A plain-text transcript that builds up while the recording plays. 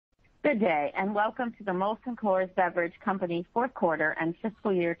Good day, and welcome to the Molson Coors Beverage Company fourth quarter and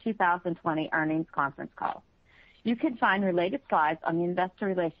fiscal year 2020 earnings conference call. You can find related slides on the investor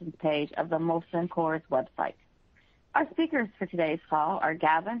relations page of the Molson Coors website. Our speakers for today's call are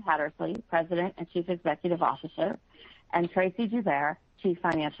Gavin Hattersley, President and Chief Executive Officer, and Tracey Joubert, Chief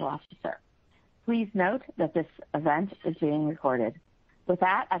Financial Officer. Please note that this event is being recorded. With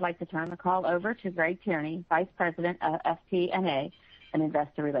that, I'd like to turn the call over to Greg Tierney, Vice President of FP&A and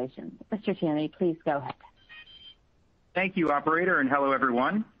Investor Relations. Mr. Tierney, please go ahead. Thank you, operator, and hello,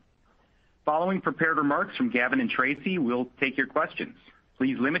 everyone. Following prepared remarks from Gavin and Tracey, we'll take your questions.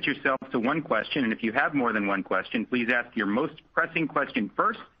 Please limit yourself to one question, and if you have more than one question, please ask your most pressing question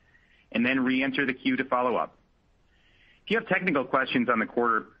first, and then re-enter the queue to follow up. If you have technical questions on the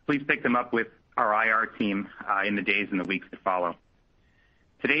quarter, please pick them up with our IR team in the days and the weeks to follow.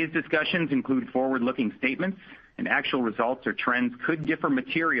 Today's discussions include forward-looking statements, and actual results or trends could differ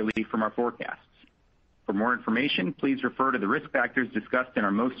materially from our forecasts. For more information, please refer to the risk factors discussed in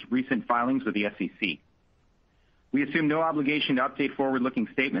our most recent filings with the SEC. We assume no obligation to update forward-looking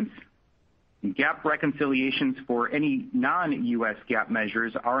statements, and GAAP reconciliations for any non-U.S. GAAP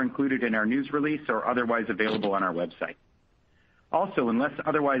measures are included in our news release or otherwise available on our website. Also, unless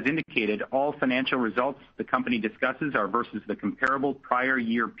otherwise indicated, all financial results the company discusses are versus the comparable prior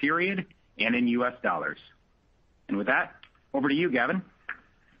year period and in U.S. dollars. And with that, over to you, Gavin.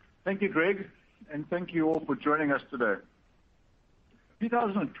 Thank you, Greg, and thank you all for joining us today.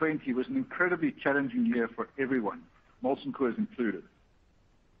 2020 was an incredibly challenging year for everyone, Molson Coors included.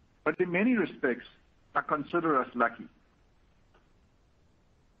 But in many respects, I consider us lucky.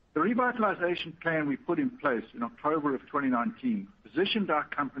 The revitalization plan we put in place in October of 2019 positioned our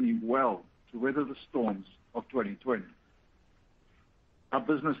company well to weather the storms of 2020. Our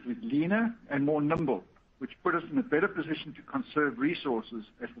business was leaner and more nimble, which put us in a better position to conserve resources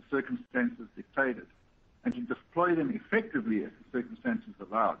as the circumstances dictated, and to deploy them effectively as the circumstances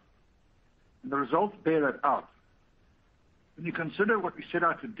allowed. And the results bear that out. When you consider what we set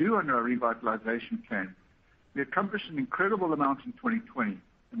out to do under our revitalization plan, we accomplished an incredible amount in 2020,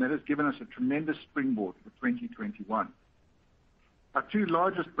 and that has given us a tremendous springboard for 2021. Our two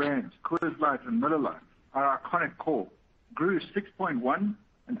largest brands, Coors Light and Miller Lite, our iconic core, grew 6.1%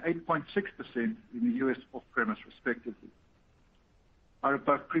 and 8.6% in the U.S. off-premise respectively. Our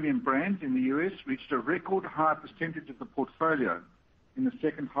above-premium brands in the U.S. reached a record high percentage of the portfolio in the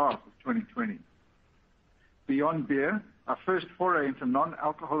second half of 2020. Beyond beer, our first foray into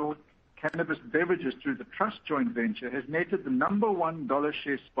non-alcoholic cannabis beverages through the Trust joint venture has netted the number one dollar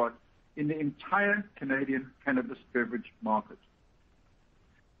share spot in the entire Canadian cannabis beverage market.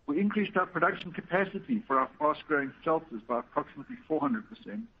 We increased our production capacity for our fast-growing seltzers by approximately 400%,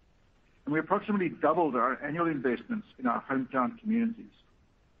 and we approximately doubled our annual investments in our hometown communities.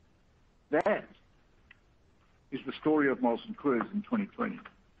 That is the story of Molson Coors in 2020.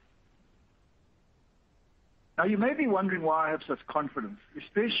 Now, you may be wondering why I have such confidence,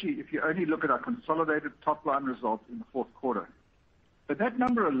 especially if you only look at our consolidated top-line results in the fourth quarter. But that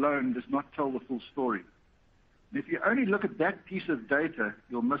number alone does not tell the full story. And if you only look at that piece of data,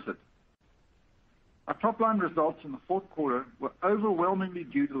 you'll miss it. Our top-line results in the fourth quarter were overwhelmingly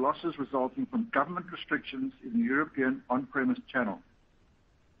due to losses resulting from government restrictions in the European on-premise channel.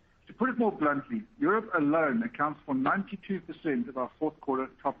 To put it more bluntly, Europe alone accounts for 92% of our fourth quarter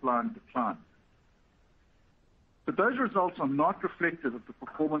top-line decline. But those results are not reflective of the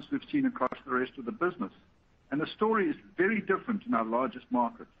performance we've seen across the rest of the business, and the story is very different in our largest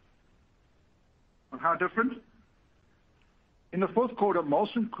market. Well, how different? In the fourth quarter,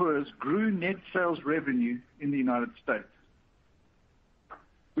 Molson Coors grew net sales revenue in the United States.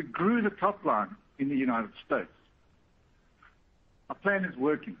 We grew the top line in the United States. Our plan is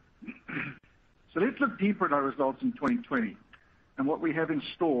working. So let's look deeper at our results in 2020 and what we have in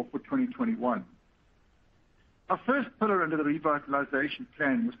store for 2021. Our first pillar under the revitalization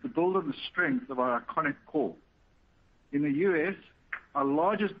plan was to build on the strength of our iconic core. In the U.S., our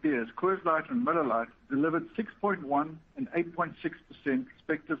largest beers, Coors Light and Miller Lite, delivered 6.1% and 8.6%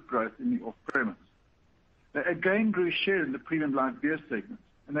 respective growth in the off-premise. They again grew share in the premium light beer segment,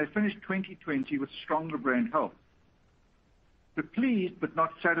 and they finished 2020 with stronger brand health. We're pleased but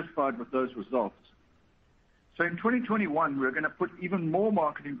not satisfied with those results. So in 2021, we're going to put even more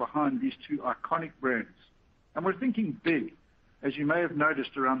marketing behind these two iconic brands. And we're thinking big, as you may have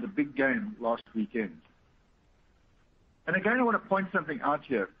noticed around the big game last weekend. And again, I want to point something out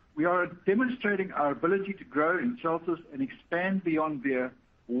here. We are demonstrating our ability to grow in seltzers and expand beyond beer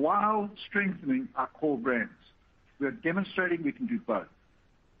while strengthening our core brands. We are demonstrating we can do both.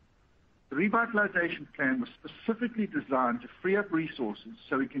 The revitalization plan was specifically designed to free up resources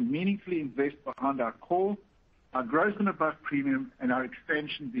so we can meaningfully invest behind our core, our growth and above premium, and our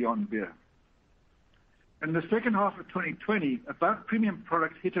expansion beyond beer. In the second half of 2020, above premium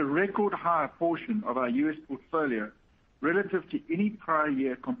products hit a record high portion of our U.S. portfolio relative to any prior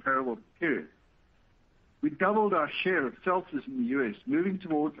year comparable period. We doubled our share of seltzers in the U.S., moving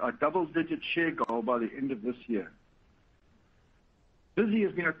towards our double-digit share goal by the end of this year. Vizzy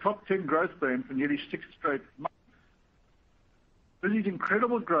has been a top 10 growth brand for nearly 6 straight months. Vizzy's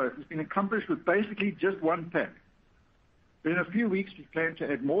incredible growth has been accomplished with basically just one pack. But in a few weeks, we plan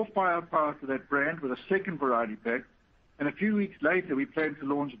to add more firepower to that brand with a second variety pack, and a few weeks later, we plan to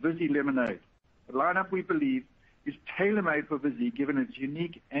launch Vizzy Lemonade, a lineup we believe is tailor-made for Vizzy given its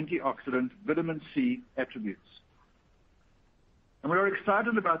unique antioxidant vitamin C attributes. And we are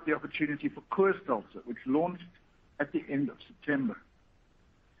excited about the opportunity for Coors Seltzer, which launched at the end of September.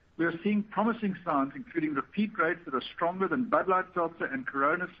 We are seeing promising signs, including repeat rates that are stronger than Bud Light Seltzer and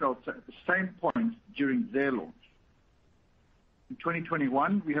Corona Seltzer at the same point during their launch. In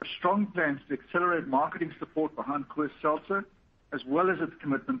 2021, we have strong plans to accelerate marketing support behind Coors Seltzer, as well as its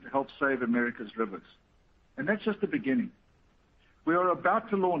commitment to help save America's rivers. And that's just the beginning. We are about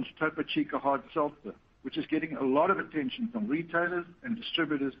to launch Topo Chico Hard Seltzer, which is getting a lot of attention from retailers and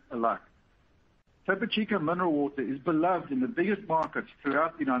distributors alike. Topo Chico Mineral Water is beloved in the biggest markets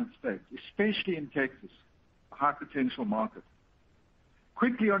throughout the United States, especially in Texas, a high-potential market.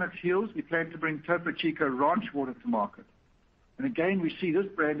 Quickly on its heels, we plan to bring Topo Chico Ranch Water to market. And again, we see this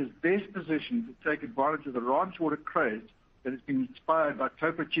brand as best positioned to take advantage of the ranch water craze that has been inspired by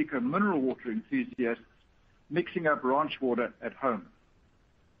Topo Chico Mineral Water enthusiasts mixing up ranch water at home.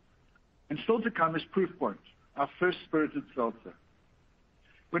 And still to come is Proof Point, our first spirited seltzer.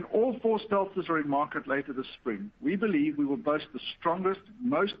 When all 4 seltzers are in market later this spring, we believe we will boast the strongest,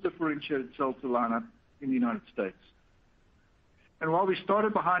 most differentiated seltzer lineup in the United States. And while we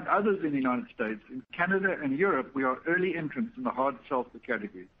started behind others in the United States, in Canada and Europe, we are early entrants in the hard seltzer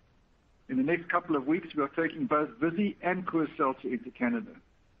category. In the next couple of weeks, we are taking both Vizzy and Coors Seltzer into Canada.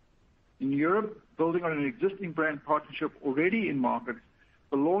 In Europe, building on an existing brand partnership already in market,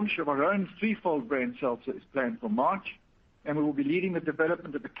 the launch of our own threefold brand seltzer is planned for March, and we will be leading the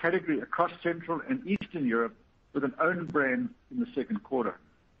development of the category across Central and Eastern Europe with an own brand in the second quarter.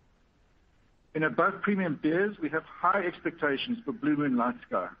 In above premium beers, we have high expectations for Blue Moon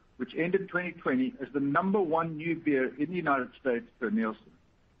LightSky, which ended 2020 as the #1 new beer in the United States per Nielsen.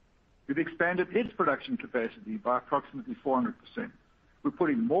 We've expanded its production capacity by approximately 400%. We're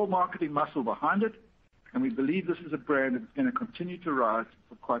putting more marketing muscle behind it, and we believe this is a brand that's going to continue to rise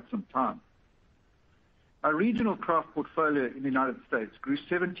for quite some time. Our regional craft portfolio in the United States grew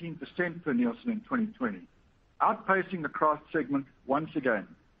 17% per Nielsen in 2020, outpacing the craft segment once again.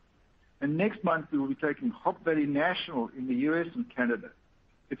 And next month, we will be taking Hop Valley national in the U.S. and Canada.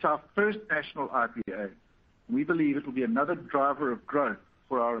 It's our first national IPA, and we believe it will be another driver of growth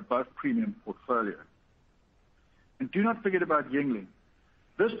for our above premium portfolio. And do not forget about Yuengling.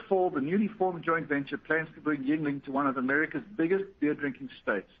 This fall, the newly formed joint venture plans to bring Yuengling to one of America's biggest beer drinking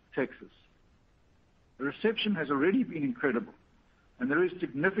states, Texas. The reception has already been incredible, and there is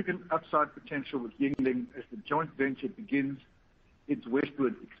significant upside potential with Yuengling as the joint venture begins its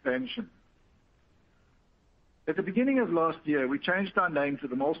westward expansion. At the beginning of last year, we changed our name to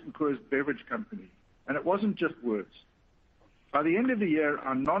the Molson Coors Beverage Company, and it wasn't just words. By the end of the year,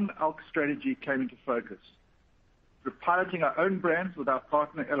 our non-alc strategy came into focus. We're piloting our own brands with our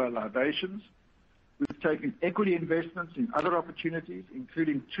partner LA Libations. We've taken equity investments in other opportunities,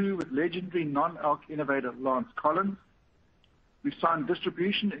 including 2 with legendary non-alc innovator Lance Collins. We've signed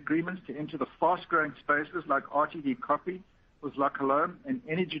distribution agreements to enter the fast-growing spaces like RTD coffee with La Colombe and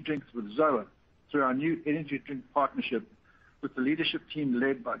energy drinks with ZOA through our new energy drink partnership with the leadership team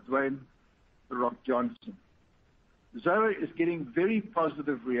led by Dwayne "The Rock" Johnson. ZOA is getting very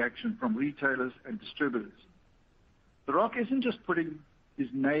positive reaction from retailers and distributors. The Rock isn't just putting his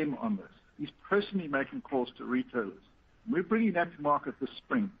name on this. He's personally making calls to retailers. And we're bringing that to market this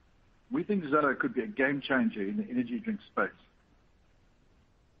spring. We think ZOA could be a game changer in the energy drink space.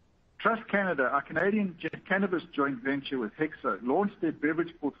 Trust Canada, our Canadian cannabis joint venture with HEXO, launched their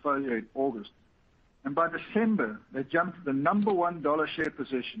beverage portfolio in August. And by December, they jumped to the #1 dollar share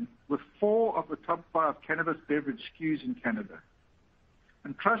position with 4 of the top 5 cannabis beverage SKUs in Canada.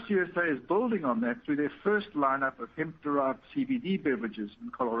 And Trust USA is building on that through their first lineup of hemp-derived CBD beverages in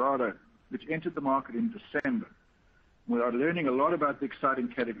Colorado, which entered the market in December. We are learning a lot about the exciting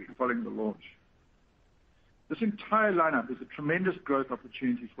category following the launch. This entire lineup is a tremendous growth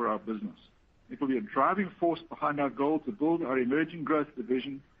opportunity for our business. It will be a driving force behind our goal to build our emerging growth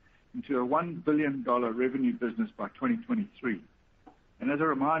division into a $1 billion revenue business by 2023. And as a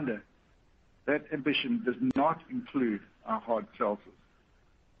reminder, that ambition does not include our hard seltzers.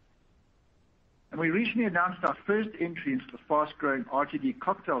 And we recently announced our first entry into the fast-growing RTD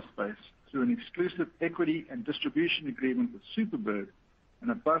cocktail space through an exclusive equity and distribution agreement with Superbird, an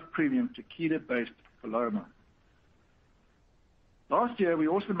above-premium tequila-based Paloma. Last year, we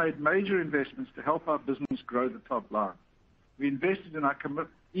also made major investments to help our business grow the top line. We invested in our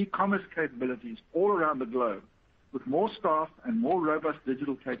e-commerce capabilities all around the globe with more staff and more robust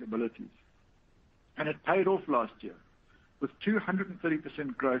digital capabilities. And it paid off last year with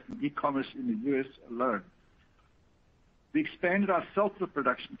 230% growth in e-commerce in the U.S. alone. We expanded our seltzer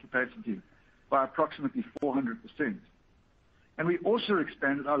production capacity by approximately 400%. And we also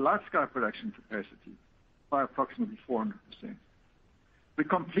expanded our Light Sky production capacity by approximately 400%. We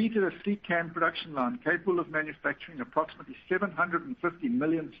completed a sleek can production line capable of manufacturing approximately 750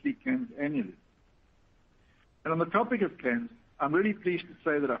 million sleek cans annually. And on the topic of cans, I'm really pleased to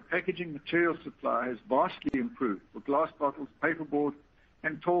say that our packaging material supply has vastly improved for glass bottles, paperboard,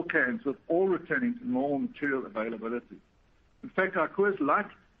 and tall cans, with all returning to normal material availability. In fact, our Coors Light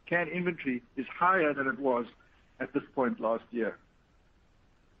can inventory is higher than it was at this point last year.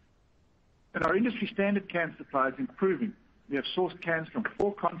 And our industry standard can supply is improving. We have sourced cans from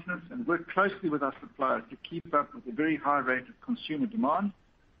 4 continents and worked closely with our suppliers to keep up with the very high rate of consumer demand,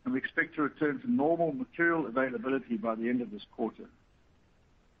 and we expect to return to normal material availability by the end of this quarter.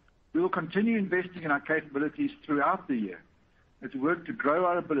 We will continue investing in our capabilities throughout the year as we work to grow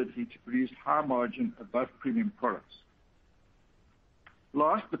our ability to produce high-margin, above-premium products.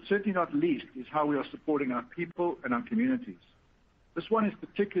 Last, but certainly not least, is how we are supporting our people and our communities. This one is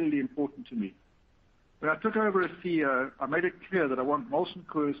particularly important to me. When I took over as CEO, I made it clear that I want Molson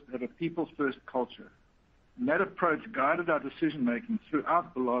Coors to have a people-first culture. And that approach guided our decision-making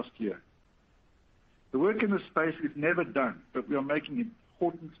throughout the last year. The work in this space is never done, but we are making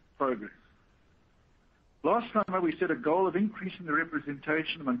important progress. Last summer, we set a goal of increasing the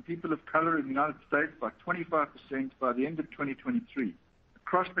representation among people of color in the United States by 25% by the end of 2023,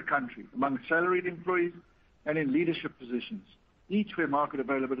 across the country, among salaried employees and in leadership positions, each where market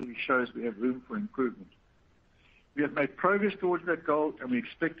availability shows we have room for improvement. We have made progress towards that goal, and we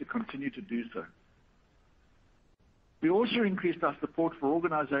expect to continue to do so. We also increased our support for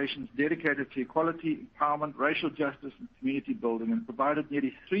organizations dedicated to equality, empowerment, racial justice, and community building, and provided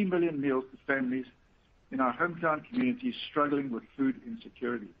nearly 3 million meals to families in our hometown communities struggling with food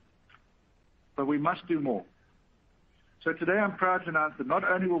insecurity. But we must do more. So today I'm proud to announce that not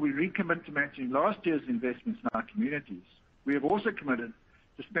only will we recommit to matching last year's investments in our communities, we have also committed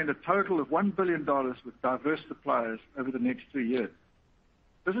to spend a total of $1 billion with diverse suppliers over the next 3 years.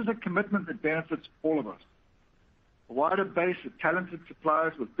 This is a commitment that benefits all of us. A wider base of talented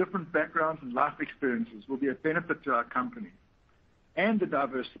suppliers with different backgrounds and life experiences will be a benefit to our company. And the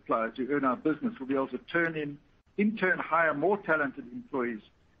diverse suppliers who earn our business will be able to in turn hire more talented employees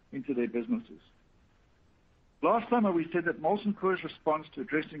into their businesses. Last summer, we said that Molson Coors' response to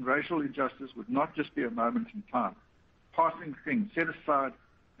addressing racial injustice would not just be a moment in time, passing things set aside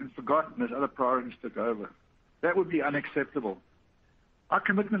and forgotten as other priorities took over. That would be unacceptable. Our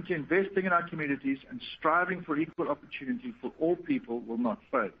commitment to investing in our communities and striving for equal opportunity for all people will not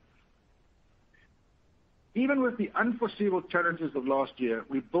fade. Even with the unforeseeable challenges of last year,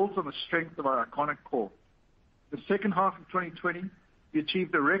 we built on the strength of our iconic core. The second half of 2020, we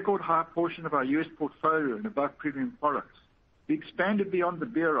achieved a record high portion of our U.S. portfolio in above premium products. We expanded beyond the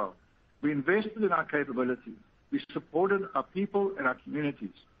beer aisle. We invested in our capabilities. We supported our people and our communities.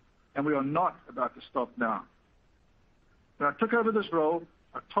 And we are not about to stop now. When I took over this role,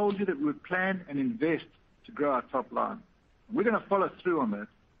 I told you that we would plan and invest to grow our top line. And we're going to follow through on that,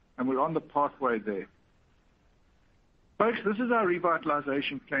 and we're on the pathway there. Folks, this is our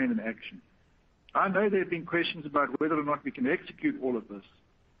revitalization plan in action. I know there have been questions about whether or not we can execute all of this,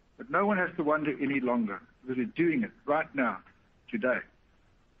 but no one has to wonder any longer, because we're doing it right now, today.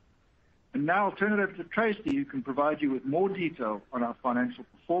 And now I'll turn it over to Tracy, who can provide you with more detail on our financial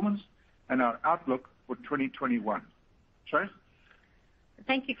performance and our outlook for 2021. Tracy?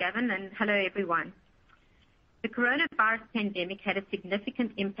 Thank you, Gavin, and hello, everyone. The coronavirus pandemic had a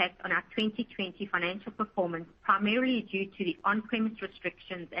significant impact on our 2020 financial performance, primarily due to the on-premise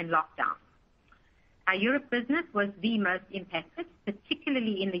restrictions and lockdown. Our Europe business was the most impacted,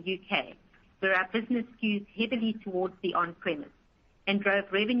 particularly in the UK, where our business skews heavily towards the on-premise and drove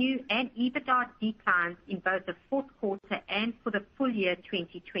revenue and EBITDA declines in both the fourth quarter and for the full year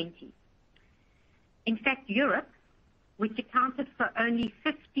 2020. In fact, Europe, which accounted for only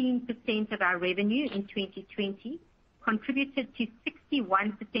 15% of our revenue in 2020, contributed to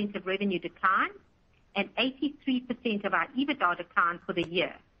 61% of revenue decline and 83% of our EBITDA decline for the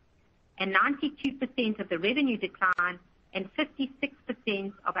year, and 92% of the revenue decline and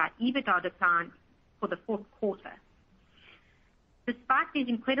 56% of our EBITDA decline for the fourth quarter. Despite these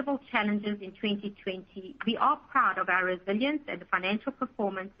incredible challenges in 2020, we are proud of our resilience and financial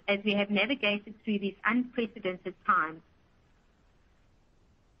performance as we have navigated through these unprecedented times.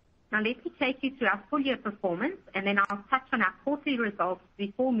 Now let me take you through our full year performance, and then I'll touch on our quarterly results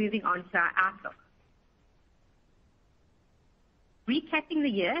before moving on to our outlook. Recapping the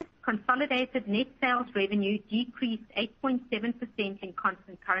year, consolidated net sales revenue decreased 8.7% in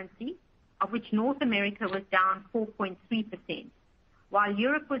constant currency, of which North America was down 4.3%, while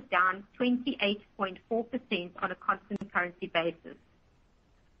Europe was down 28.4% on a constant currency basis.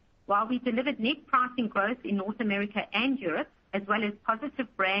 While we delivered net pricing growth in North America and Europe, as well as positive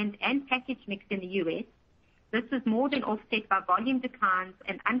brand and package mix in the U.S., this was more than offset by volume declines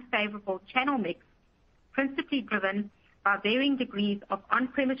and unfavorable channel mix, principally driven by varying degrees of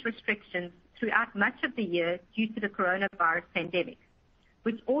on-premise restrictions throughout much of the year due to the coronavirus pandemic,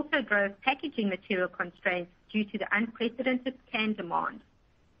 which also drove packaging material constraints due to the unprecedented can demand.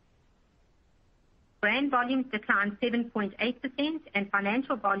 Brand volumes declined 7.8% and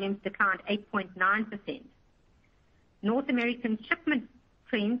financial volumes declined 8.9%. North American shipment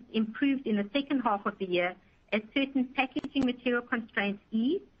trends improved in the second half of the year as certain packaging material constraints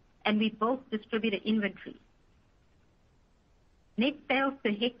eased and we built distributor inventory. Net sales per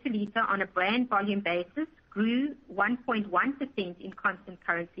hectoliter on a brand volume basis grew 1.1% in constant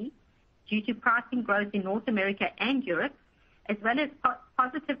currency due to pricing growth in North America and Europe, as well as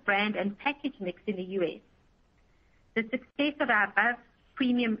positive brand and package mix in the U.S. The success of our above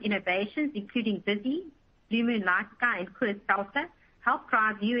premium innovations, including Vizzy, Blue Moon LightSky, and Coors Seltzer, helped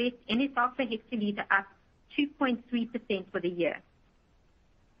drive U.S. NSR per hectoliter up 2.3% for the year.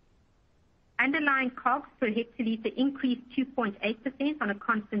 Underlying COGS per hectoliter increased 2.8% on a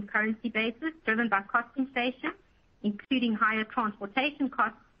constant currency basis, driven by cost inflation, including higher transportation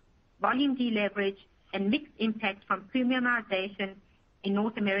costs, volume deleverage, and mixed impacts from premiumization in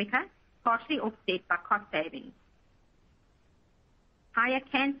North America, partially offset by cost savings. Higher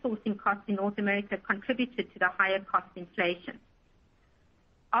can sourcing costs in North America contributed to the higher cost inflation.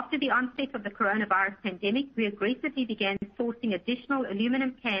 After the onset of the coronavirus pandemic, we aggressively began sourcing additional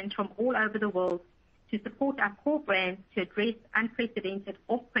aluminum cans from all over the world to support our core brands to address unprecedented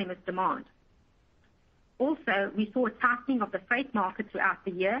off-premise demand. Also, we saw a tightening of the freight market throughout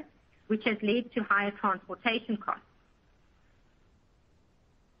the year, which has led to higher transportation costs.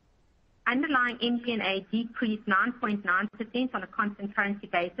 Underlying MG&A decreased 9.9% on a constant currency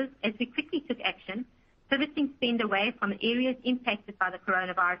basis as we quickly took action, pivoting spend away from areas impacted by the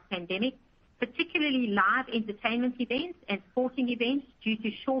coronavirus pandemic, particularly live entertainment events and sporting events due to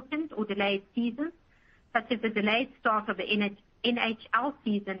shortened or delayed seasons, such as the delayed start of the NHL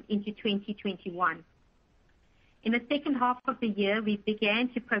season into 2021. In the second half of the year, we began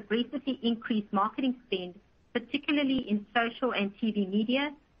to progressively increase marketing spend, particularly in social and TV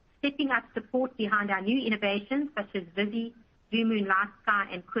media, stepping up support behind our new innovations such as Vizzy, Blue Moon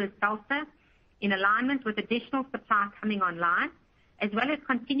LightSky, and Coors Seltzer, in alignment with additional supply coming online, as well as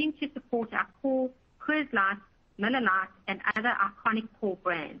continuing to support our core Coors Light, Miller Lite, and other iconic core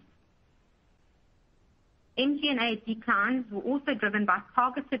brands. MG&A declines were also driven by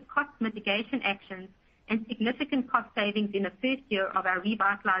targeted cost mitigation actions and significant cost savings in the first year of our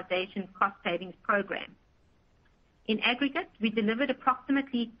revitalization cost savings program. In aggregate, we delivered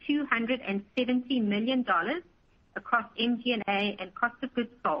approximately $270 million across MG&A and cost of goods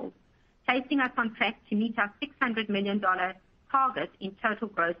sold, placing us on track to meet our $600 million target in total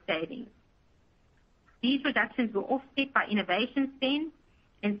gross savings. These reductions were offset by innovation spend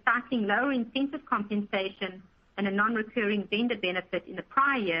and cycling lower incentive compensation and a non-recurring vendor benefit in the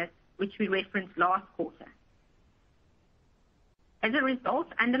prior year, which we referenced last quarter. As a result,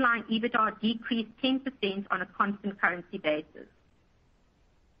 underlying EBITDA decreased 10% on a constant currency basis.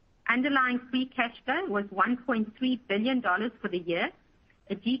 Underlying free cash flow was $1.3 billion for the year,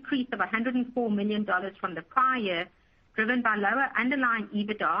 a decrease of $104 million from the prior year, driven by lower underlying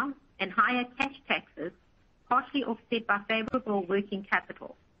EBITDA and higher cash taxes, partially offset by favorable working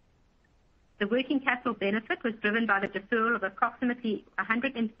capital. The working capital benefit was driven by the deferral of approximately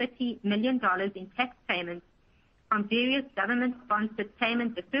 $130 million in tax payments from various government-sponsored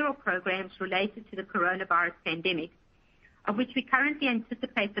payment deferral programs related to the coronavirus pandemic, of which we currently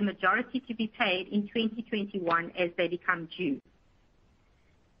anticipate the majority to be paid in 2021 as they become due.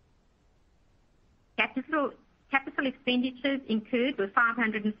 Capital expenditures incurred were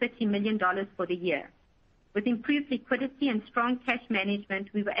 $530 million for the year. With improved liquidity and strong cash management,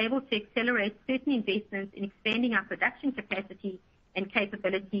 we were able to accelerate certain investments in expanding our production capacity and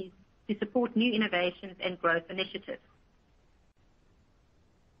capabilities to support new innovations and growth initiatives.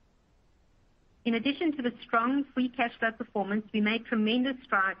 In addition to the strong free cash flow performance, we made tremendous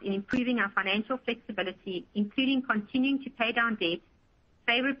strides in improving our financial flexibility, including continuing to pay down debt,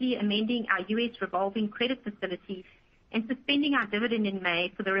 favorably amending our U.S. revolving credit facility, and suspending our dividend in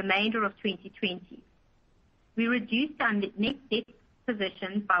May for the remainder of 2020. We reduced our net debt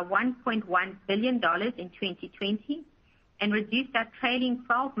position by $1.1 billion in 2020 and reduced our trailing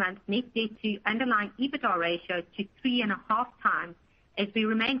 12-month net debt to underlying EBITDA ratio to 3.5 times, as we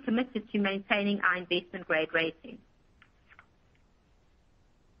remain committed to maintaining our investment-grade rating.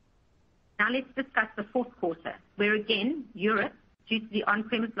 Now let's discuss the fourth quarter, where again, Europe, due to the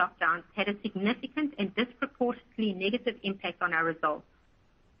on-premise lockdowns, had a significant and disproportionately negative impact on our results.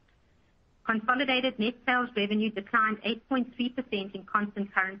 Consolidated net sales revenue declined 8.3% in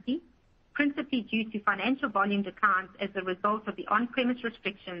constant currency, principally due to financial volume declines as a result of the on-premise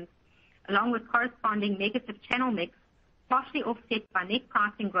restrictions, along with corresponding negative channel mix, partially offset by net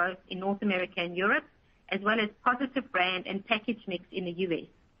pricing growth in North America and Europe, as well as positive brand and package mix in the U.S.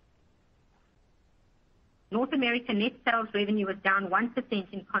 North American net sales revenue was down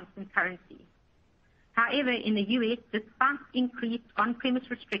 1% in constant currency. However, in the U.S., despite increased on-premise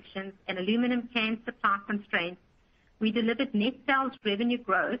restrictions and aluminum can supply constraints, we delivered net sales revenue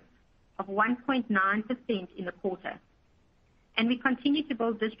growth of 1.9% in the quarter. And we continue to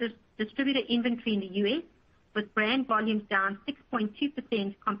build distributor inventory in the U.S., with brand volumes down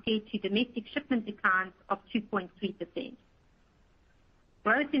 6.2% compared to domestic shipment declines of 2.3%.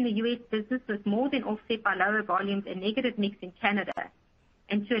 Growth in the U.S. business was more than offset by lower volumes and negative mix in Canada,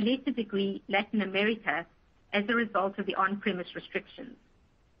 and to a lesser degree, Latin America, as a result of the on-premise restrictions.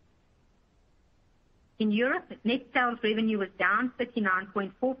 In Europe, net sales revenue was down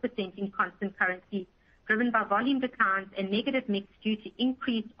 39.4% in constant currency, driven by volume declines and negative mix due to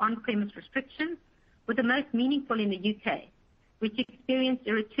increased on-premise restrictions, with the most meaningful in the UK, which experienced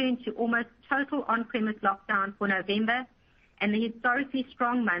a return to almost total on-premise lockdown for November and the historically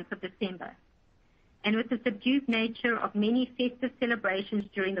strong month of December. And with the subdued nature of many festive celebrations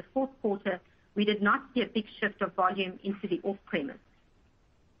during the fourth quarter, we did not see a big shift of volume into the off-premise.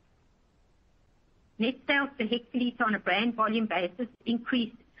 Net sales per hectoliter on a brand volume basis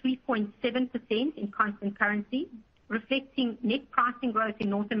increased 3.7% in constant currency, reflecting net pricing growth in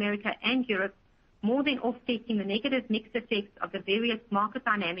North America and Europe, more than offsetting the negative mix effects of the various market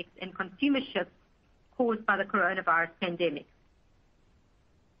dynamics and consumer shifts caused by the coronavirus pandemic.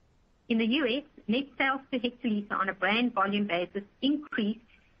 In the U.S., net sales per hectoliter on a brand volume basis increased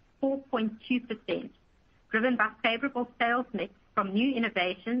 4.2%, driven by favorable sales mix from new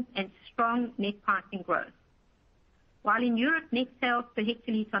innovations and strong net pricing growth. While in Europe, net sales per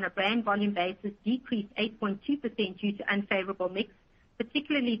hectoliter on a brand volume basis decreased 8.2% due to unfavorable mix,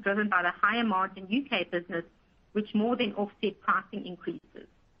 particularly driven by the higher margin UK business, which more than offset pricing increases.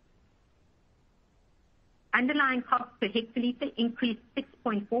 Underlying cost per hectoliter increased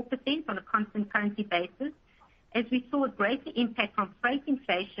 6.4% on a constant currency basis, as we saw a greater impact from freight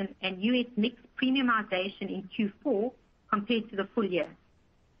inflation and US mix premiumization in Q4 compared to the full year.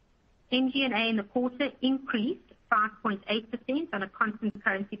 MG&A in the quarter increased 5.8% on a constant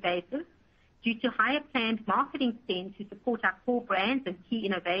currency basis due to higher planned marketing spend to support our core brands and key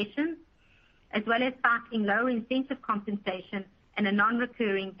innovations, as well as cycling lower incentive compensation and a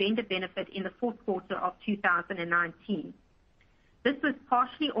non-recurring vendor benefit in the fourth quarter of 2019. This was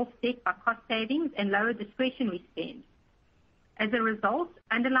partially offset by cost savings and lower discretionary spend. As a result,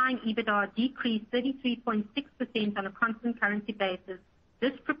 underlying EBITDA decreased 33.6% on a constant currency basis,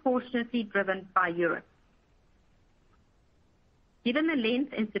 disproportionately driven by Europe. Given the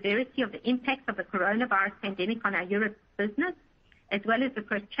length and severity of the impacts of the coronavirus pandemic on our Europe business, as well as the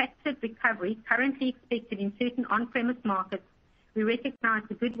protracted recovery currently expected in certain on-premise markets, we recognize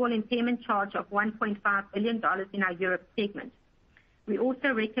the goodwill impairment charge of $1.5 billion in our Europe segment. We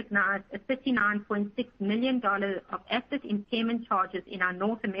also recognize a $39.6 million of asset impairment charges in our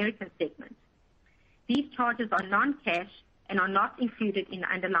North American segment. These charges are non-cash and are not included in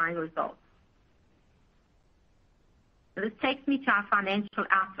the underlying results. This takes me to our financial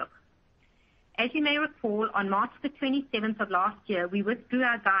outlook. As you may recall, on March the 27th of last year, we withdrew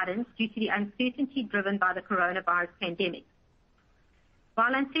our guidance due to the uncertainty driven by the coronavirus pandemic.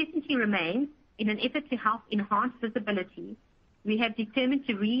 While uncertainty remains, in an effort to help enhance visibility, we have determined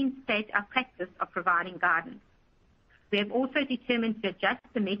to reinstate our practice of providing guidance. We have also determined to adjust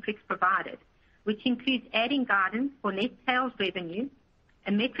the metrics provided, which includes adding guidance for net sales revenue,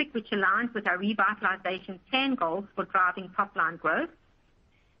 a metric which aligns with our revitalization plan goals for driving top-line growth,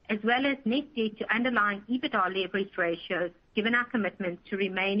 as well as net debt to underlying EBITDA leverage ratios, given our commitment to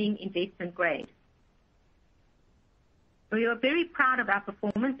remaining investment grade. We are very proud of our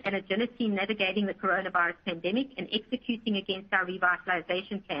performance and agility in navigating the coronavirus pandemic and executing against our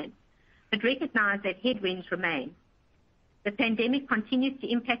revitalization plan, but recognize that headwinds remain. The pandemic continues to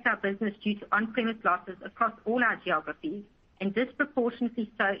impact our business due to on-premise losses across all our geographies, and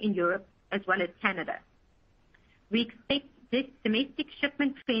disproportionately so in Europe as well as Canada. We expect this domestic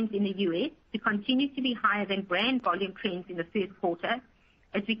shipment trends in the U.S. to continue to be higher than brand volume trends in the first quarter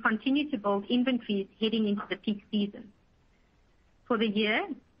as we continue to build inventories heading into the peak season. For the year,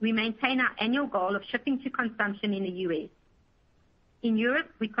 we maintain our annual goal of shipping to consumption in the U.S. In Europe,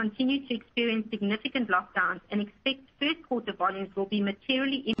 we continue to experience significant lockdowns and expect first quarter volumes will be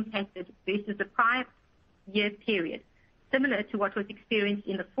materially impacted versus the prior year period, similar to what was experienced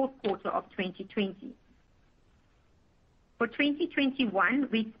in the fourth quarter of 2020. For 2021,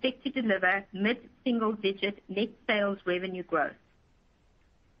 we expect to deliver mid-single-digit net sales revenue growth.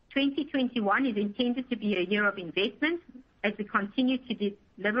 2021 is intended to be a year of investment as we continue to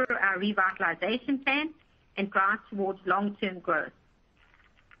deliver our revitalization plan and drive towards long-term growth.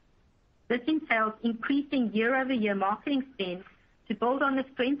 This entails increasing year-over-year marketing spend to build on the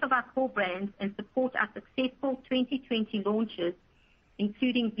strength of our core brands and support our successful 2020 launches,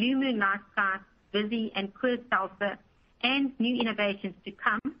 including Blue Moon LightSky, Vizzy, and Coors Seltzer, and new innovations to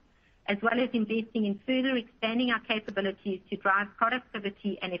come, as well as investing in further expanding our capabilities to drive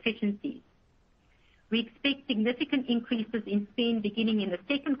productivity and efficiencies. We expect significant increases in spend beginning in the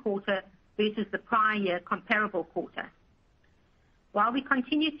second quarter versus the prior year comparable quarter. While we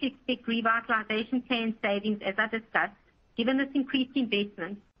continue to expect revitalization plan savings, as I discussed, given this increased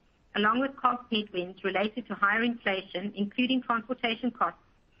investment, along with cost headwinds related to higher inflation, including transportation costs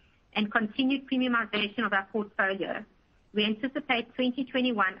and continued premiumization of our portfolio, we anticipate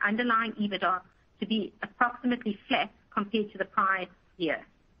 2021 underlying EBITDA to be approximately flat compared to the prior year.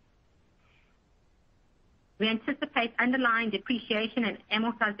 We anticipate underlying depreciation and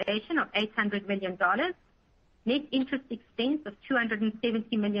amortization of $800 million, net interest expense of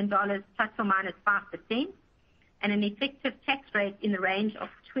 $270 million ±5%, and an effective tax rate in the range of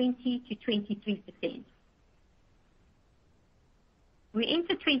 20%-23%. We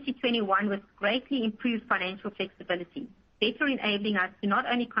enter 2021 with greatly improved financial flexibility, better enabling us to not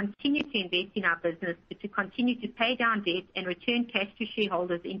only continue to invest in our business, but to continue to pay down debt and return cash to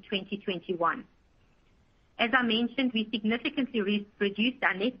shareholders in 2021. As I mentioned, we significantly reduced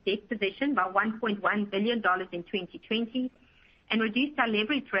our net debt position by $1.1 billion in 2020 and reduced our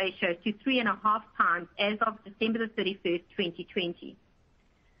leverage ratio to 3.5 times as of December 31st, 2020.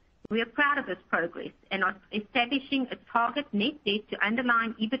 We are proud of this progress and are establishing a target net debt to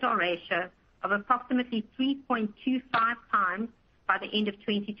underlying EBITDA ratio of approximately 3.25 times by the end of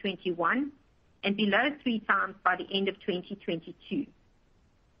 2021 and below 3 times by the end of 2022.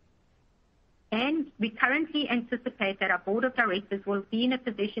 And we currently anticipate that our board of directors will be in a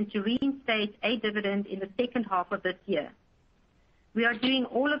position to reinstate a dividend in the second half of this year. We are doing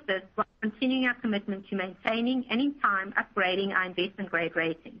all of this while continuing our commitment to maintaining and in time upgrading our investment grade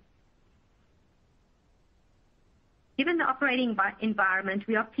rating. Given the operating environment,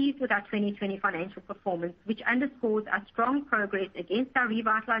 we are pleased with our 2020 financial performance, which underscores our strong progress against our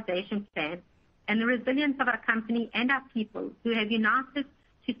revitalization plan and the resilience of our company and our people who have united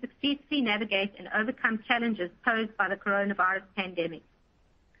to successfully navigate and overcome challenges posed by the coronavirus pandemic.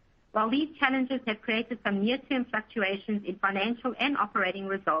 While these challenges have created some near-term fluctuations in financial and operating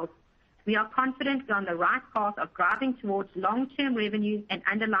results, we are confident we're on the right path of driving towards long-term revenue and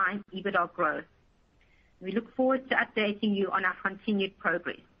underlying EBITDA growth. We look forward to updating you on our continued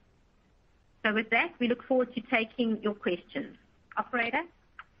progress. So with that, we look forward to taking your questions. Operator?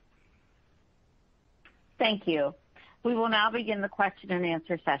 Thank you. We will now begin the question and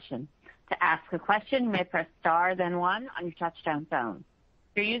answer session. To ask a question, you may press star then one on your touchtone phone.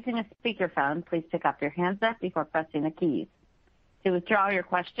 If you're using a speakerphone, please pick up your handset before pressing the keys. To withdraw your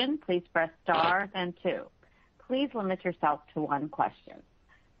question, please press star then two. Please limit yourself to one question.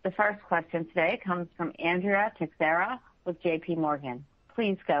 The first question today comes from Andrea Teixeira with JP Morgan.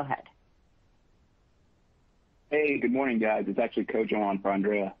 Please go ahead. Hey, good morning, guys. It's actually Kojo on for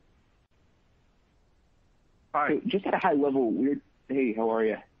Andrea. Hi. So just at a high level, hey, how are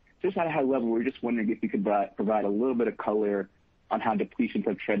you? Just at a high level, we're just wondering if you could provide a little bit of color on how depletions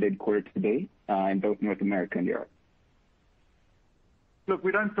have trended quarter to date in both North America and Europe. Look,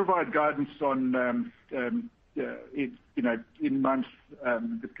 we don't provide guidance on in-month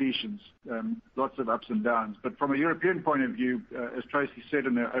depletions, lots of ups and downs. But from a European point of view, as Tracy said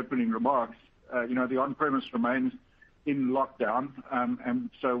in her opening remarks, the on-premise remains in lockdown, and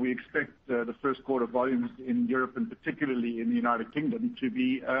so we expect the first quarter volumes in Europe, and particularly in the United Kingdom, to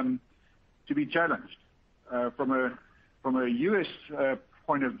be challenged. From a U.S.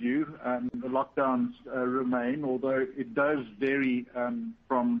 point of view, the lockdowns remain, although it does vary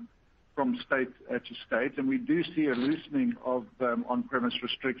from state to state, and we do see a loosening of on-premise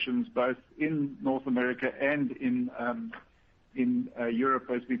restrictions both in North America and in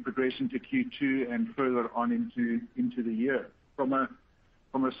Europe as we progress into Q2 and further on into the year. From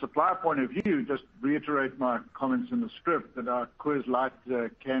a supply point of view, just reiterate my comments in the script that our Coors Light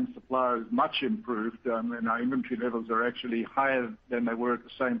can supply is much improved, and our inventory levels are actually higher than they were at the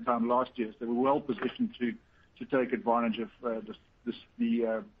same time last year. So we're well positioned to take advantage of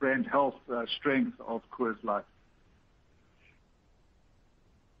the brand health strength of Coors Light.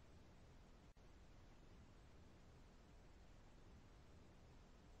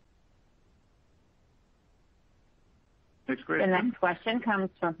 Next question. The next question comes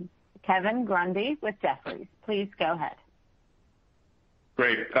from Kevin Grundy with Jefferies. Please go ahead.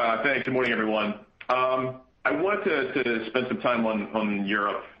 Great. Thanks. Good morning, everyone. I wanted to spend some time on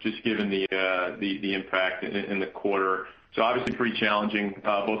Europe, just given the impact in the quarter. So obviously pretty challenging,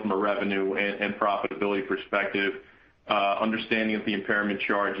 both from a revenue and profitability perspective. Understanding that the impairment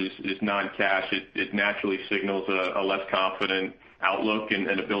charge is non-cash, it naturally signals a less confident outlook and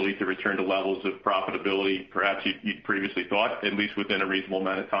ability to return to levels of profitability perhaps you'd previously thought, at least within a reasonable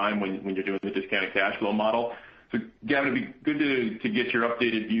amount of time when you're doing the discounted cash flow model. So Gavin, it'd be good to get your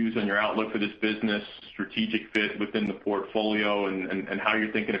updated views on your outlook for this business, strategic fit within the portfolio, and how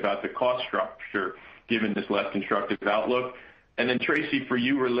you're thinking about the cost structure given this less constructive outlook. And then Tracy, for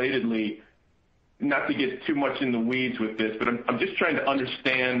you relatedly, not to get too much in the weeds with this, but I'm just trying to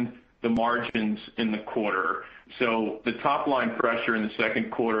understand the margins in the quarter. So the top line pressure in the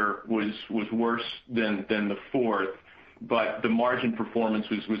second quarter was worse than the fourth, but the margin performance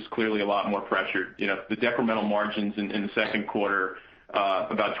was clearly a lot more pressured. The decremental margins in the second quarter,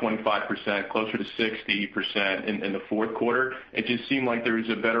 about 25%, closer to 60% in the fourth quarter. It just seemed like there was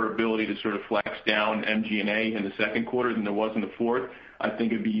a better ability to sort of flex down MG&A in the second quarter than there was in the fourth. I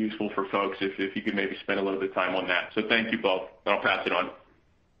think it'd be useful for folks if you could maybe spend a little bit of time on that. So thank you both, and I'll pass it on.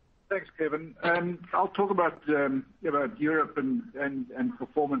 Thanks, Kevin. I'll talk about Europe and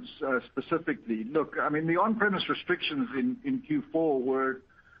performance specifically. Look, I mean, the on-premise restrictions in Q4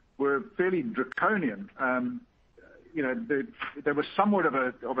 were fairly draconian. There was somewhat of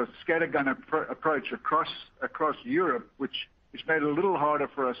a scattergun approach across Europe, which made it a little harder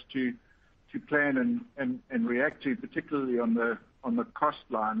for us to plan and react to, particularly on the cost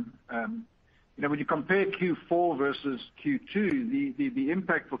line. When you compare Q4 versus Q2, the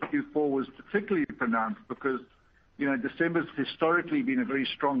impact for Q4 was particularly pronounced because December's historically been a very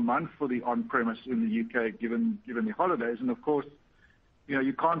strong month for the on-premise in the UK, given the holidays, and of course,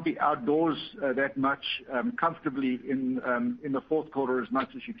 you can't be outdoors that much comfortably in the fourth quarter as much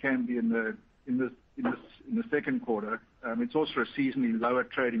as you can be in the second quarter. It's also a seasonally lower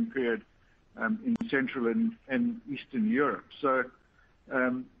trading period in Central and Eastern Europe. So,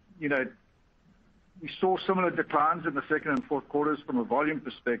 we saw similar declines in the second and fourth quarters from a volume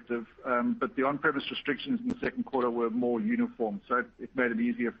perspective, but the on-premise restrictions in the second quarter were more uniform, so it made it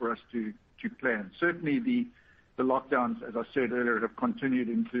easier for us to plan. Certainly, the lockdowns, as I said earlier, have continued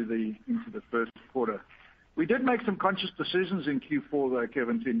into the first quarter. We did make some conscious decisions in Q4, though,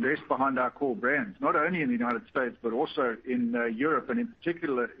 Kevin, to invest behind our core brands, not only in the United States, but also in Europe, and in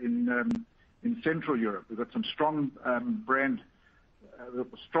particular in Central Europe. We've got some strong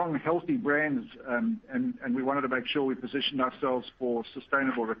healthy brands, and we wanted to make sure we positioned ourselves for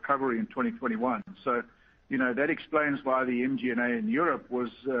sustainable recovery in 2021. So, that explains why the MG&A in Europe was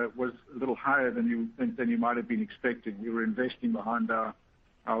a little higher than you might have been expecting. We were investing behind our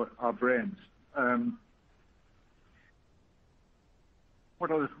brands.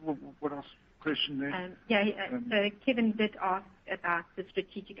 What else? Question there? So Kevin did ask about the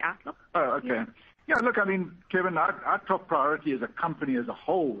strategic outlook. Oh, okay. Yeah, look, I mean, Kevin, our top priority as a company as a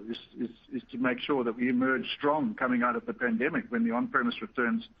whole is to make sure that we emerge strong coming out of the pandemic when the on-premise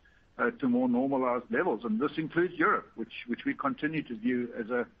returns to more normalized levels. And this includes Europe, which we continue to view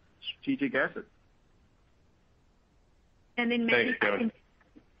as a strategic asset. And then maybe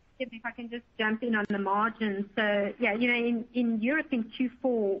if I can just jump in on the margins. So, in Europe in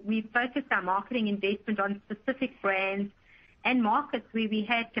Q4, we focused our marketing investment on specific brands and markets where we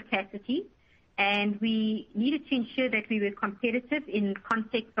had capacity and we needed to ensure that we were competitive in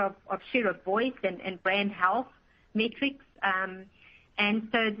context of share of voice and brand health metrics. And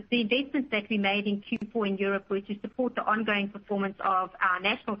so the investments that we made in Q4 in Europe were to support the ongoing performance of our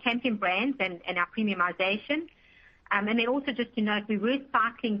national champion brands and our premiumization. And then also just to note, we were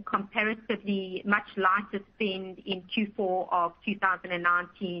cycling comparatively much lighter spend in Q4 of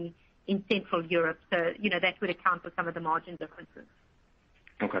 2019 in Central Europe. So, that would account for some of the margin differences.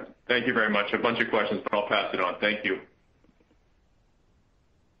 Okay. Thank you very much. A bunch of questions, but I'll pass it on. Thank you.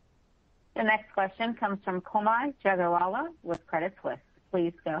 The next question comes from Kaumil Gajrawala with Credit Suisse.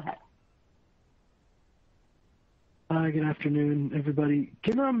 Please go ahead. Hi, good afternoon, everybody.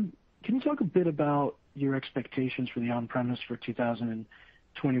 Can you talk a bit about your expectations for the on-premise for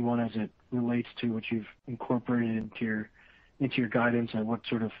 2021 as it relates to what you've incorporated into your guidance and what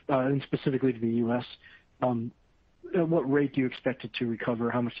sort of, and specifically to the U.S., at what rate do you expect it to recover?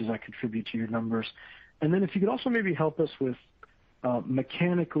 How much does that contribute to your numbers? And then if you could also maybe help us with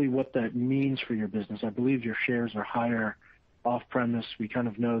mechanically what that means for your business. I believe your shares are higher off-premise. We kind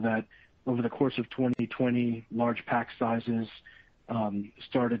of know that over the course of 2020, large pack sizes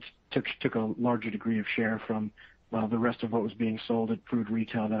took a larger degree of share from the rest of what was being sold at food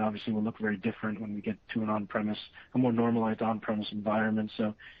retail. That obviously will look very different when we get to an on-premise, a more normalized on-premise environment.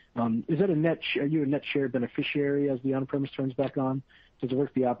 So is that are you a net share beneficiary as the on-premise turns back on? Does it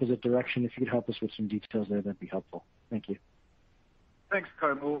work the opposite direction? If you could help us with some details there, that'd be helpful. Thank you. Thanks,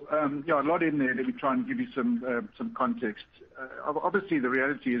 Kaumil. A lot in there. Let me try and give you some context. Obviously, the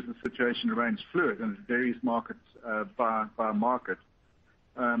reality is the situation remains fluid and it varies market by market.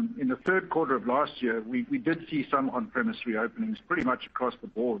 In the third quarter of last year, we did see some on-premise reopenings pretty much across the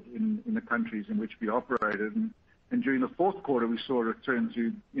board in the countries in which we operated. And during the fourth quarter, we saw a return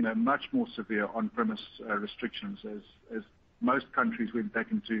to much more severe on-premise restrictions as most countries went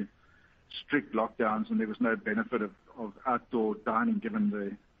back into strict lockdowns, and there was no benefit of outdoor dining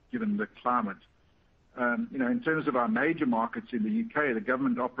given the climate. In terms of our major markets in the UK, the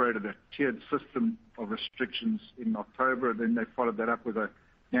government operated a tiered system of restrictions in October. Then they followed that up with a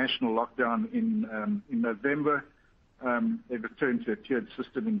national lockdown in November. They returned to a tiered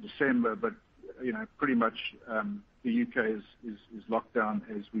system in December, but pretty much the UK is locked down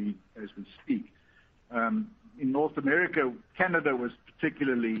as we speak. In North America, Canada was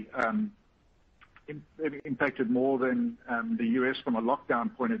particularly impacted more than the US from a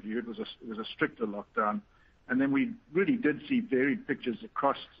lockdown point of view. It was a stricter lockdown. And then we really did see varied pictures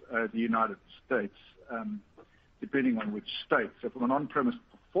across the United States, depending on which state. So from an on-premise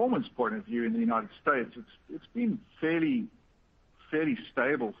performance point of view in the United States, it's been fairly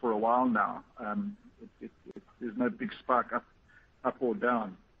stable for a while now. There's no big spike up or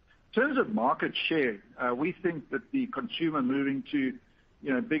down. In terms of market share, we think that the consumer moving to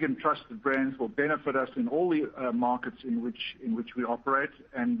big and trusted brands will benefit us in all the markets in which we operate,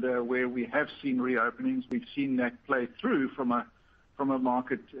 and where we have seen reopenings, we've seen that play through from a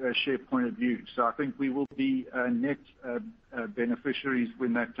market share point of view. So I think we will be net beneficiaries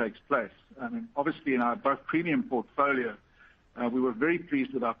when that takes place. I mean, obviously in our above premium portfolio, we were very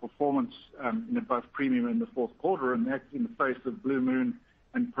pleased with our performance in above premium in the fourth quarter, and that's in the face of Blue Moon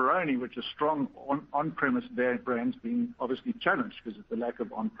and Peroni, which are strong on-premise brands, being obviously challenged because of the lack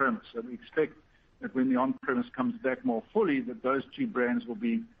of on-premise. So we expect that when the on-premise comes back more fully, that those two brands will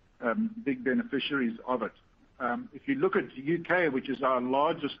be big beneficiaries of it. If you look at the UK, which is the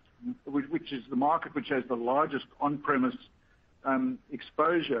market which has the largest on-premise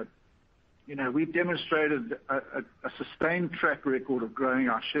exposure, we've demonstrated a sustained track record of growing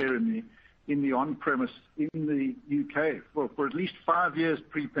our share in the on-premise in the UK. For at least 5 years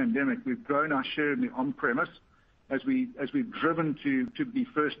pre-pandemic, we've grown our share in the on-premise as we've driven to be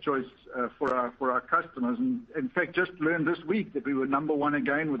first choice for our customers. And in fact, just learned this week that we were number one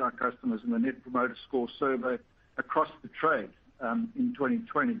again with our customers in the Net Promoter Score survey across the trade in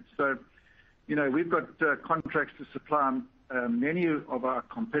 2020. So, we've got contracts to supply many of our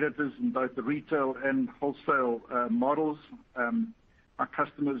competitors in both the retail and wholesale models. Our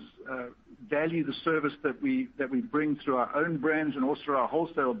customers value the service that we bring through our own brands and also our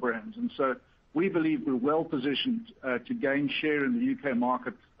wholesale brands. And so we believe we're well positioned to gain share in the UK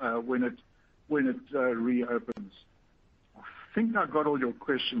market when it reopens. I think I got all your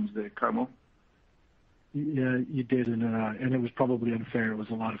questions there, Kaumil. Yeah, you did, and it was probably unfair. It was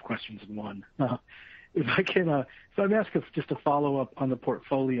a lot of questions in one. If I'm asked just a follow up on the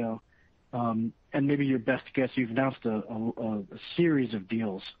portfolio, and maybe your best guess. You've announced a series of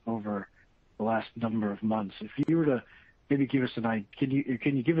deals over the last number of months. If you were to maybe give us can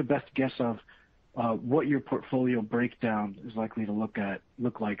you give a best guess of what your portfolio breakdown is likely to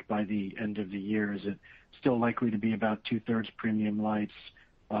look like by the end of the year. Is it still likely to be about 2/3 premium lights,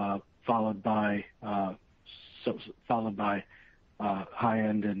 followed by high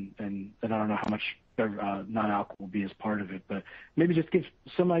end, and I don't know how much non-alcohol will be as part of it, but maybe just give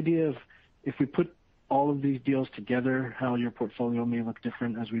some idea of, if we put all of these deals together, how your portfolio may look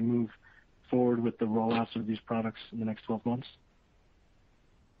different as we move forward with the rollouts of these products in the next 12 months?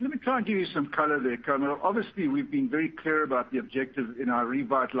 Let me try and give you some color there, Kaumil. Obviously, we've been very clear about the objective in our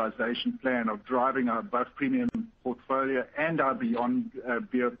revitalization plan of driving our above premium portfolio and our beyond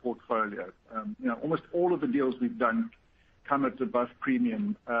beer portfolio. Almost all of the deals we've done come at above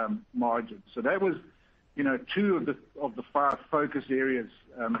premium margins. So that was, two of the 5 focus areas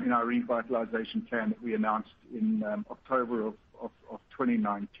in our revitalization plan that we announced in October of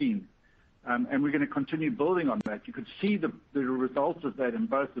 2019. And we're going to continue building on that. You could see the results of that in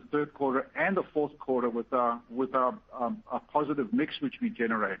both the third quarter and the fourth quarter with our positive mix which we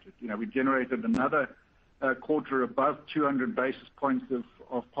generated. We generated another quarter above 200 basis points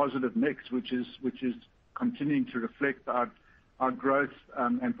of positive mix, which is continuing to reflect our growth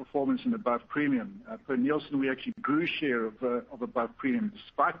and performance in above premium. Per Nielsen, we actually grew share of above premium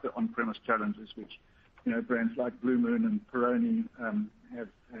despite the on-premise challenges, which brands like Blue Moon and Peroni have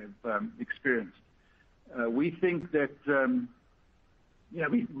experienced. We think that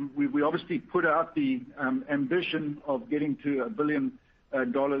we obviously put out the ambition of getting to $1 billion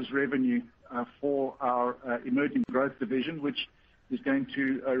revenue for our emerging growth division, which is going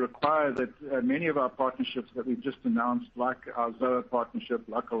to require that many of our partnerships that we've just announced, like our ZOA partnership,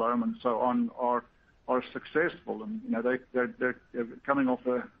 like Alarm and so on, are successful. And they're coming off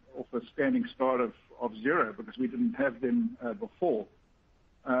a standing start of zero because we didn't have them before.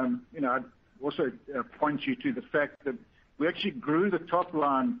 I'd also point you to the fact that we actually grew the top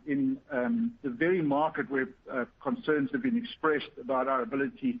line in the very market where concerns have been expressed about our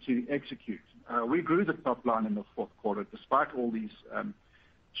ability to execute. We grew the top line in the fourth quarter despite all these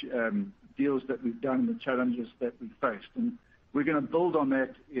deals that we've done and the challenges that we faced. And we're going to build on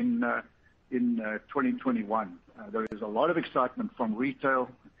that in 2021. There is a lot of excitement from retail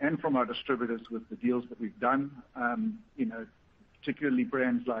and from our distributors with the deals that we've done, particularly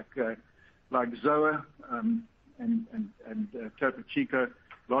brands like ZOA and Topo Chico.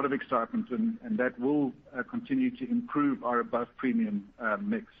 A lot of excitement, and that will continue to improve our above premium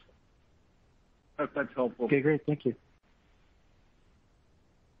mix. Hope that's helpful. Okay, great. Thank you.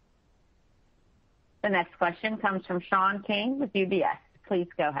 The next question comes from Sean King with UBS. Please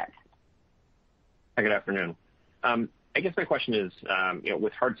go ahead. Hi, good afternoon. I guess my question is,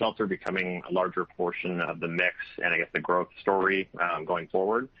 with hard seltzer becoming a larger portion of the mix and I guess the growth story going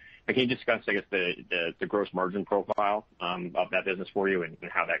forward, can you discuss, I guess, the gross margin profile of that business for you and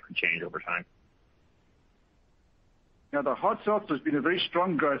how that could change over time? The hard seltzer has been a very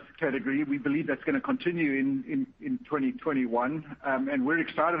strong growth category. We believe that's going to continue in 2021, and we're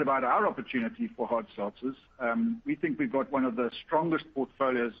excited about our opportunity for hard seltzers. We think we've got one of the strongest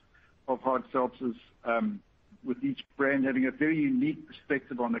portfolios of hard seltzers, with each brand having a very unique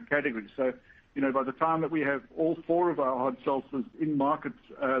perspective on the category. So, by the time that we have all 4 of our hard seltzers in markets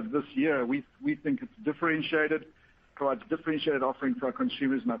this year, we think it's differentiated, provides differentiated offering for our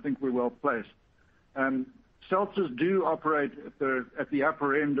consumers, and I think we're well placed. Seltzers do operate at the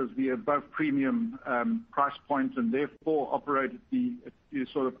upper end of the above premium price point, and therefore operate at the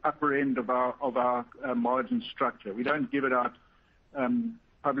sort of upper end of our margin structure. We don't give it out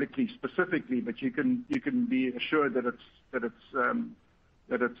publicly specifically, but you can be assured that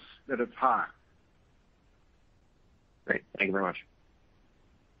it's high. Great. Thank you very much.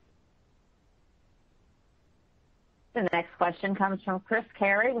 The next question comes from Chris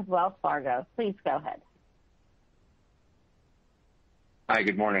Carey with Wells Fargo. Please go ahead. Hi,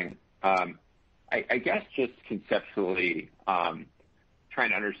 good morning. I guess just conceptually, trying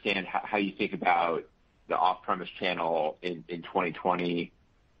to understand how you think about the off-premise channel in 2020.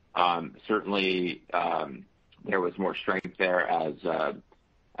 Certainly, there was more strength there as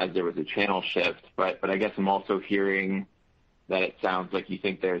there was a channel shift, but I guess I'm also hearing that it sounds like you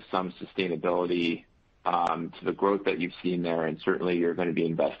think there's some sustainability to the growth that you've seen there, and certainly you're going to be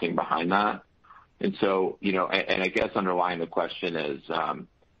investing behind that. And so, and I guess underlying the question is, I'm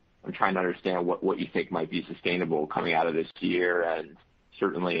trying to understand what you think might be sustainable coming out of this year, and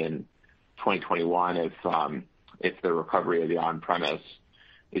certainly in 2021 if the recovery of the on-premise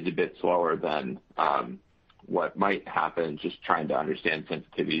is a bit slower than what might happen. Just trying to understand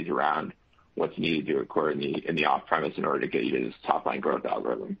sensitivities around what's needed to occur in the off-premise in order to get you to this top line growth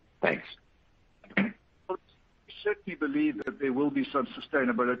algorithm. Thanks. certainly believe that there will be some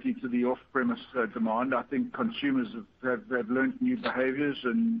sustainability to the off-premise demand. I think consumers have learned new behaviors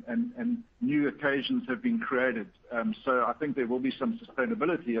and new occasions have been created. So I think there will be some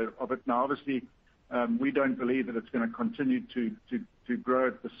sustainability of it. Now, obviously, we don't believe that it's going to continue to grow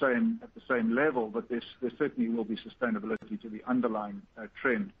at the same level, but there certainly will be sustainability to the underlying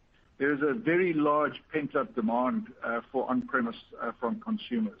trend. There is a very large pent-up demand for on-premise from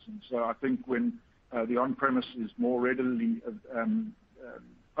consumers. And so I think when the on-premise is more readily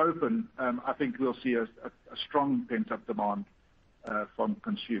open, I think we'll see a strong pent-up demand from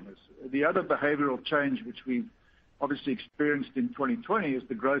consumers. The other behavioral change which we've obviously experienced in 2020 is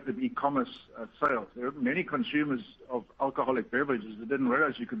the growth of e-commerce sales. There are many consumers of alcoholic beverages that didn't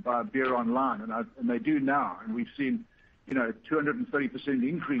realize you could buy a beer online, and they do now. And we've seen 230%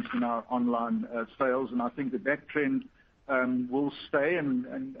 increase in our online sales, and I think that trend will stay,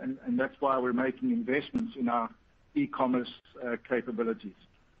 and that's why we're making investments in our e-commerce capabilities.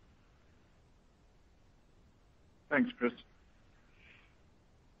 Thanks, Chris.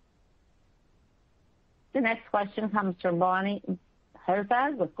 The next question comes from Bonnie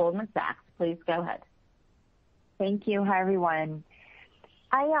Herzog with Goldman Sachs. Please go ahead. Thank you. Hi, everyone.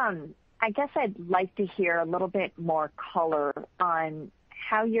 I guess I'd like to hear a little bit more color on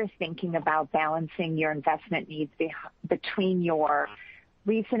how you're thinking about balancing your investment needs between your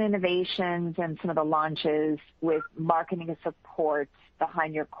recent innovations and some of the launches with marketing support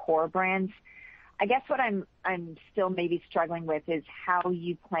behind your core brands. I guess what I'm still maybe struggling with is how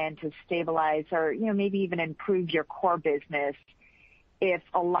you plan to stabilize or maybe even improve your core business if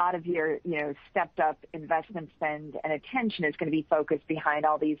a lot of your stepped up investment spend and attention is going to be focused behind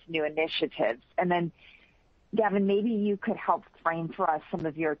all these new initiatives. And then, Gavin, maybe you could help frame for us some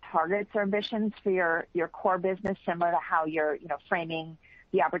of your targets or ambitions for your core business, similar to how you're framing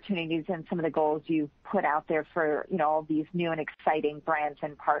the opportunities and some of the goals you put out there for all these new and exciting brands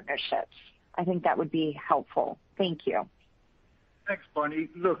and partnerships. I think that would be helpful. Thank you. Thanks, Bonnie.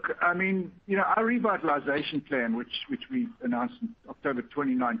 Look, our revitalization plan, which we announced in October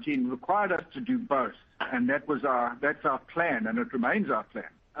 2019, required us to do both, and that's our plan, and it remains our plan.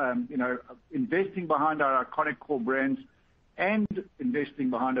 Investing behind our iconic core brands, and investing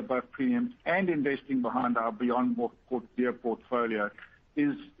behind above premium, and investing behind our beyond beer portfolio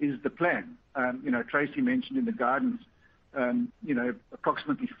is the plan. Tracy mentioned in the guidance,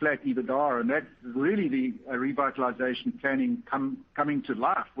 approximately flat EBITDA, and that's really the revitalization planning coming to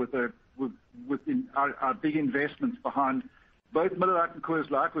life with our big investments behind both Miller Lite and Coors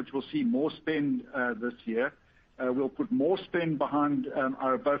Light, which will see more spend this year. We'll put more spend behind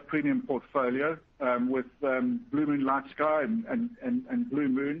our above premium portfolio with Blue Moon Light Sky and Blue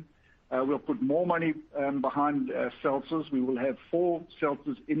Moon. We'll put more money behind seltzers. We will have 4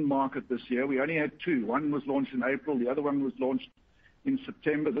 seltzers in market this year. We only had 2. One was launched in April. The other one was launched in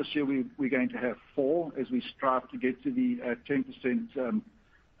September. This year we're going to have 4 as we strive to get to the 10%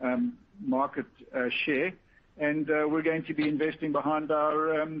 market share. And we're going to be investing behind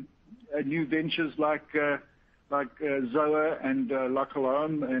our new ventures like ZOA and La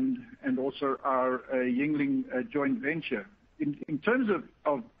Colombe and also our Yuengling joint venture. In terms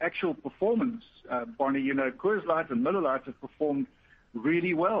of actual performance, Bonnie, Coors Light and Miller Lite have performed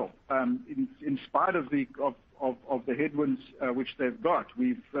really well in spite of the headwinds which they've got.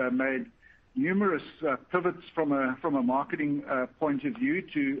 We've made numerous pivots from a marketing point of view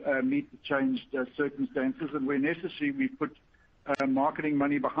to meet the changed circumstances, and where necessary, we put marketing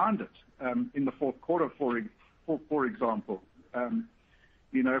money behind it. In the fourth quarter, for example.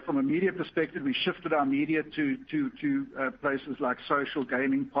 From a media perspective, we shifted our media to places like social,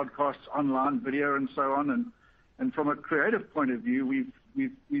 gaming, podcasts, online video, and so on. And from a creative point of view,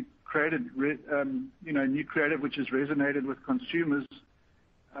 we've created new creative which has resonated with consumers.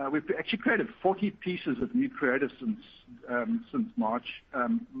 We've actually created 40 pieces of new creative since March.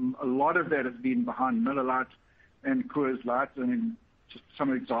 A lot of that has been behind Miller Lite and Coors Light. I mean, just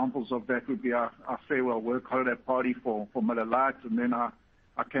some examples of that would be our farewell work holiday party for Miller Lite, and then our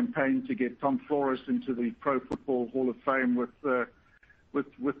campaign to get Tom Flores into the Pro Football Hall of Fame with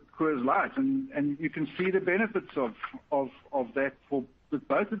Coors Light, and you can see the benefits of that with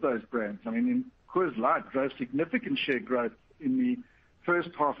both of those brands. I mean, Coors Light drove significant share growth in the first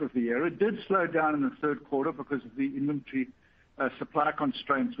half of the year. It did slow down in the third quarter because of the inventory supply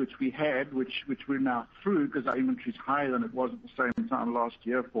constraints which we had, which we're now through because our inventory is higher than it was at the same time last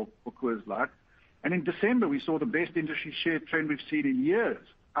year for Coors Light. And in December, we saw the best industry share trend we've seen in years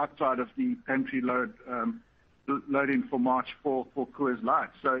outside of the pantry load-in for March for Coors Light.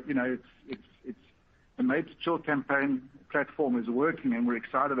 So, it's the Made to Chill campaign platform is working, and we're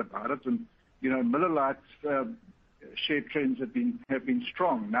excited about it. And Miller Lite's share trends have been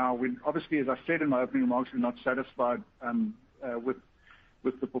strong. Now, obviously, as I said in my opening remarks, we're not satisfied with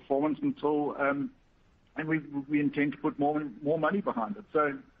the performance until, and we intend to put more money behind it.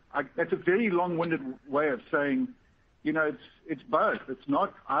 So that's a very long-winded way of saying, it's both. It's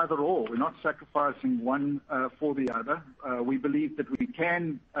not either or. We're not sacrificing one for the other. We believe that we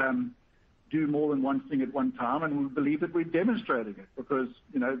can do more than one thing at one time, and we believe that we're demonstrating it because,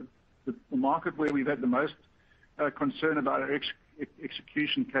 the market where we've had the most concern about our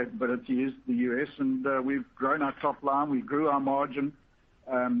execution capability is the U.S., and we've grown our top line, we grew our margin,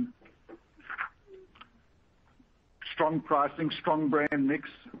 strong pricing, strong brand mix.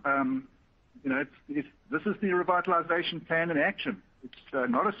 This is the revitalization plan in action. It's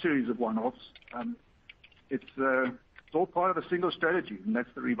not a series of one-offs. It's all part of a single strategy, and that's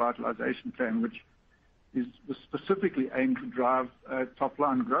the revitalization plan, which was specifically aimed to drive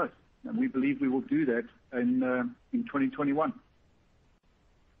top-line growth. And we believe we will do that in 2021.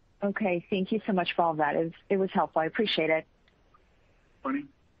 Okay, thank you so much for all that. It was helpful. I appreciate it. Bonnie?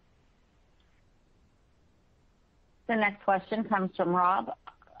 The next question comes from Rob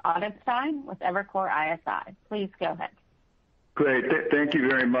Ottenstein with Evercore ISI. Please go ahead. Great. Thank you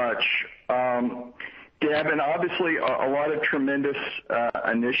very much. Gavin, obviously a lot of tremendous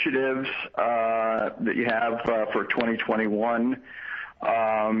initiatives that you have for 2021.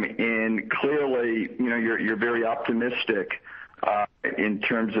 And clearly, you're very optimistic in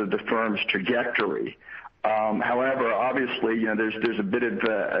terms of the firm's trajectory. However, obviously, there's a bit of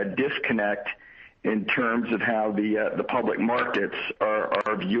a disconnect in terms of how the public markets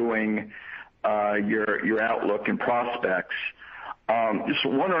are viewing your outlook and prospects. Just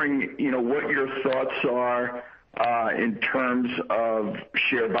wondering, what your thoughts are in terms of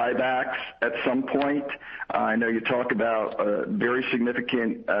share buybacks at some point. I know you talk about very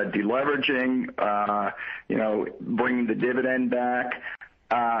significant deleveraging, bringing the dividend back.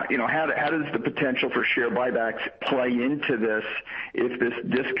 How does the potential for share buybacks play into this if this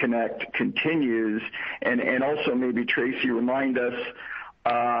disconnect continues? And also maybe, Tracey, remind us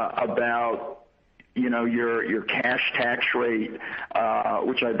about your cash tax rate,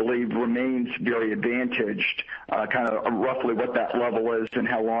 which I believe remains very advantaged, kind of roughly what that level is and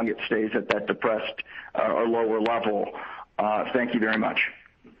how long it stays at that depressed or lower level. Thank you very much.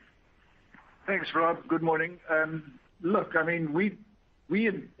 Thanks, Rob. Good morning. Look, I mean,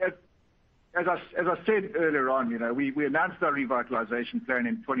 as I said earlier on, we announced our revitalization plan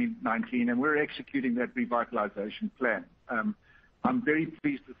in 2019, and we're executing that revitalization plan. I'm very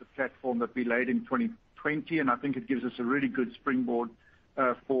pleased with the platform that we laid in 2020, and I think it gives us a really good springboard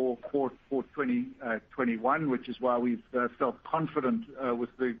for 2021, which is why we've felt confident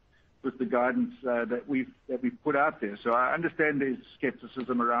with the guidance that we've put out there. So I understand there's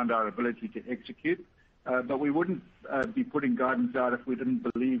skepticism around our ability to execute, but we wouldn't be putting guidance out if we didn't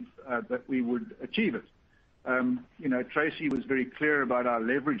believe that we would achieve it. Tracey was very clear about our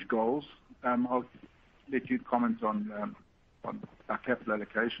leverage goals. I'll let you comment on our capital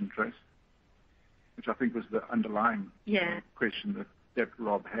allocation, Trace, which I think was the underlying question that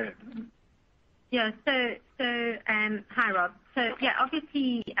Rob had. Yeah. So hi, Rob. So yeah,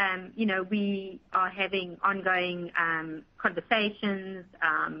 obviously, we are having ongoing conversations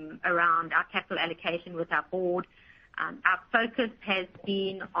around our capital allocation with our board. Our focus has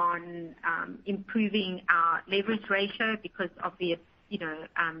been on improving our leverage ratio because of the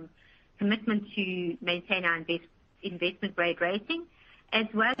commitment to maintain our investment grade rating, as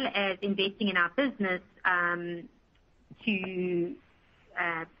well as investing in our business to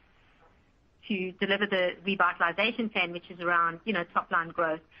deliver the revitalization plan, which is around top line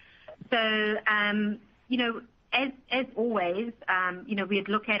growth. So as always, we'd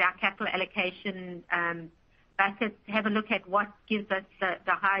look at our capital allocation buckets, have a look at what gives us the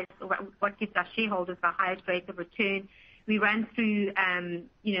highest, or what gives our shareholders the highest rate of return. We run through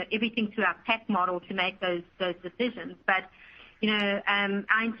everything through our PAC model to make those decisions. But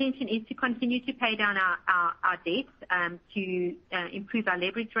our intention is to continue to pay down our debt to improve our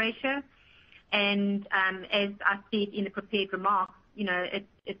leverage ratio. And as I said in the prepared remarks, it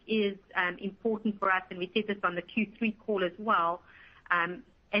is important for us, and we said this on the Q3 call as well,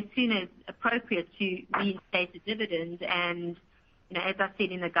 as soon as appropriate to reinstate the dividend. And as I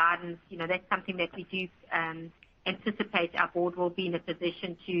said in the guidance, that's something that we do anticipate our board will be in a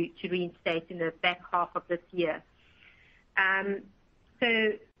position to reinstate in the back half of this year.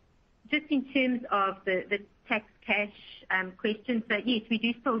 So just in terms of the tax cash question, so yes, we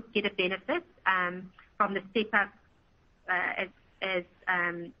do still get a benefit from the step up as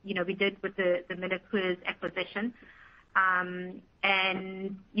we did with the Miller Coors acquisition.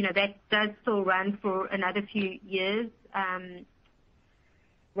 That does still run for another few years,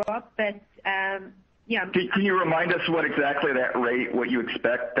 Rob. Can you remind us what exactly what you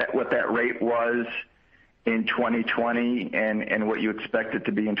expect what that rate was in 2020 and what you expect it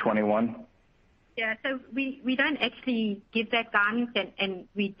to be in 21? Yeah, so we don't actually give that guidance, and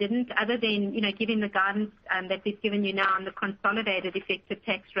we didn't, other than giving the guidance that we've given you now on the consolidated effective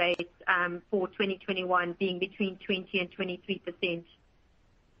tax rate for 2021 being between 20 and 23%.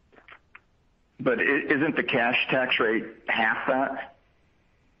 But isn't the cash tax rate half that?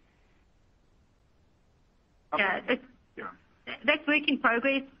 Yeah, that's work in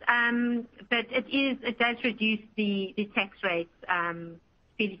progress, but it does reduce the tax rates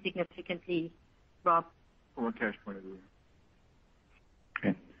fairly significantly, Rob. From a cash point of view.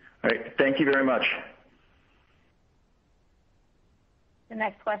 Okay. All right. Thank you very much. The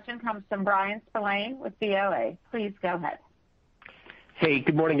next question comes from Bryan Spillane with BOA. Please go ahead. Hey,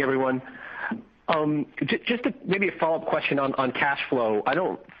 good morning, everyone. Just maybe a follow-up question on cash flow. I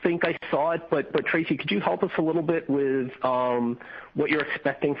don't think I saw it, but Tracy, could you help us a little bit with what you're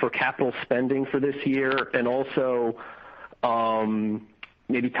expecting for capital spending for this year, and also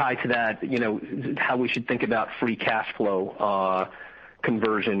maybe tie to that, how we should think about free cash flow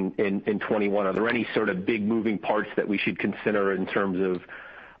conversion in 21? Are there any sort of big moving parts that we should consider in terms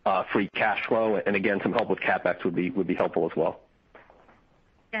of free cash flow? And again, some help with CapEx would be helpful as well.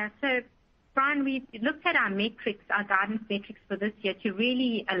 Yeah. So, Brian, we looked at our metrics, our guidance metrics for this year to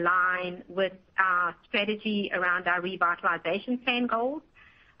really align with our strategy around our revitalization plan goals,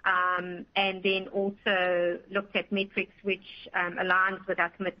 and then also looked at metrics which aligns with our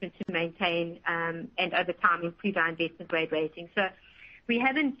commitment to maintain and over time improve our investment grade rating. So we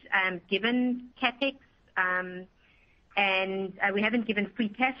haven't given CapEx and we haven't given free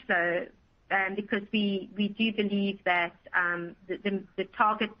cash flow because we do believe that the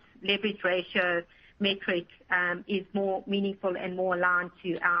target leverage ratio metric is more meaningful and more aligned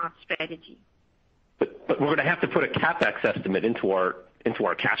to our strategy. But we're going to have to put a CapEx estimate into our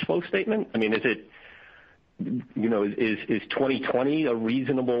cash flow statement. I mean, is 2020 a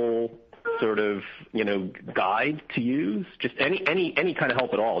reasonable sort of guide to use? Just any kind of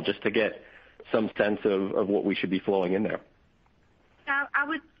help at all, just to get some sense of what we should be flowing in there. I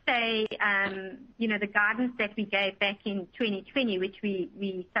would say, the guidance that we gave back in 2020, which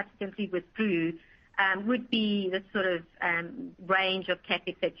we subsequently withdrew, would be the sort of range of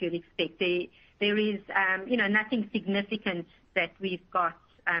CapEx that you'd expect. There is, nothing significant that we've got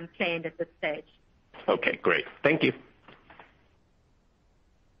planned at this stage. Okay, great. Thank you.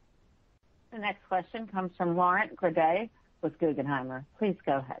 The next question comes from Laurent Grandet with Guggenheim. Please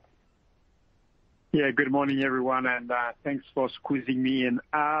go ahead. Yeah, good morning, everyone, and thanks for squeezing me in.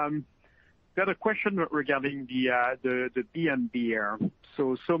 Got a question regarding the beyond beer.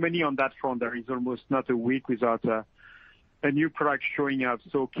 So many on that front. There is almost not a week without a new product showing up.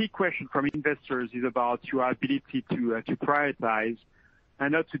 So key question from investors is about your ability to prioritize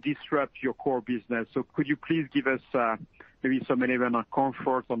and not to disrupt your core business. So could you please give us maybe some element of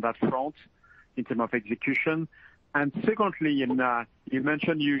comfort on that front in terms of execution? And secondly, you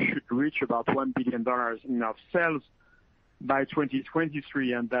mentioned you should reach about $1 billion in sales by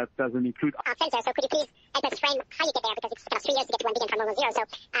 2023, and that doesn't include. So could you please help us frame how you get there, because it's taken us 3 years to get to $1 billion from almost zero. So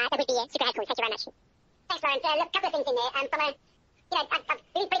that would be super helpful. Thank you very much. Thanks, Lawrence. A couple of things in there. From a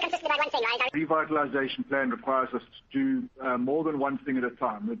pretty consistent about one thing, right? Revitalization plan requires us to do more than one thing at a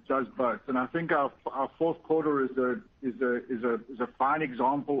time. It does both, and I think our fourth quarter is a fine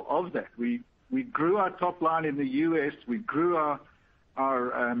example of that. We grew our top line in the U.S. We grew our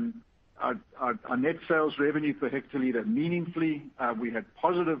net sales revenue per hectoliter meaningfully. We had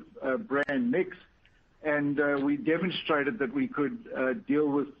positive brand mix, and we demonstrated that we could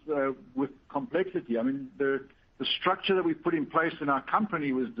deal with complexity. I mean, the structure that we put in place in our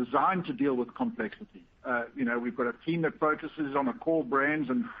company was designed to deal with complexity. We've got a team that focuses on the core brands,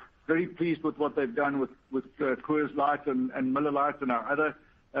 and very pleased with what they've done with Coors Light and Miller Lite and our other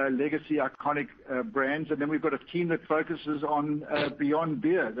legacy iconic brands. And then we've got a team that focuses on beyond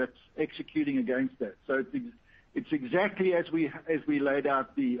beer that's executing against that. So it's exactly as we laid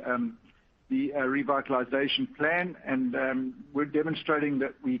out the revitalization plan, and we're demonstrating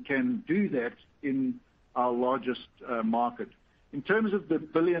that we can do that in our largest market. In terms of the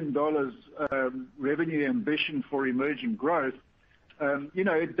 $1 billion revenue ambition for emerging growth,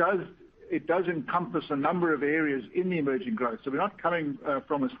 it does encompass a number of areas in the emerging growth. So we're not coming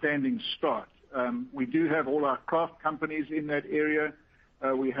from a standing start. We do have all our craft companies in that area.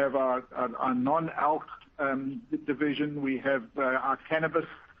 We have our non-alc division. We have our cannabis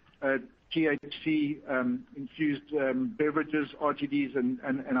THC infused beverages, RTDs,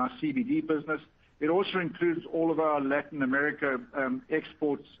 and our CBD business. It also includes all of our Latin America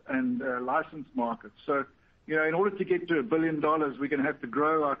exports and licensed markets. In order to get to $1 billion, we're going to have to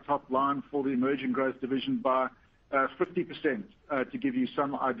grow our top line for the emerging growth division by 50%, to give you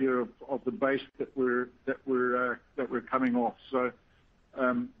some idea of the base that we're coming off.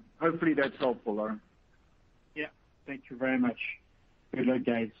 Hopefully that's helpful, Lauren. Yeah. Thank you very much. Good luck,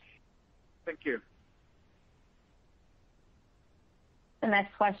 guys. Thank you. The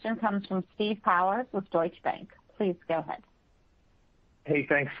next question comes from Steve Powers with Deutsche Bank. Please go ahead. Hey,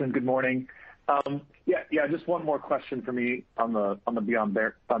 thanks, and good morning. Just one more question for me on the Beyond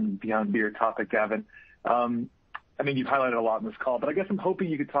Beer topic, Gavin. You've highlighted a lot in this call, but I guess I'm hoping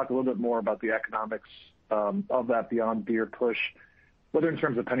you could talk a little bit more about the economics of that Beyond Beer push, whether in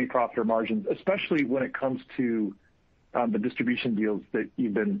terms of penny profit or margins, especially when it comes to the distribution deals that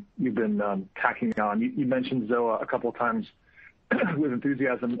you've been tacking on. You mentioned ZOA a couple of times with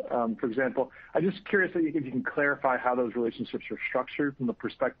enthusiasm, for example. I'm just curious if you can clarify how those relationships are structured from the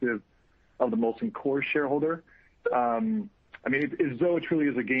perspective of the Molson Coors shareholder. If ZOA truly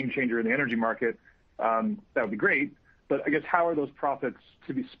is a game changer in the energy market, that would be great. But I guess how are those profits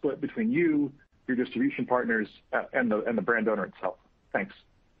to be split between you, your distribution partners, and the brand owner itself? Thanks.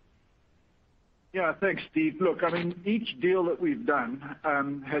 Yeah, thanks, Steve. Look, each deal that we've done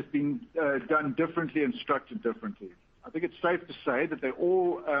has been done differently and structured differently. I think it's safe to say that they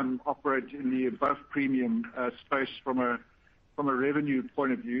all operate in the above premium space from a revenue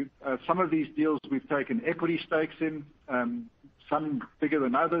point of view. Some of these deals we've taken equity stakes in, some bigger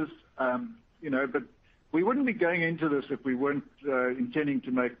than others. But we wouldn't be going into this if we weren't intending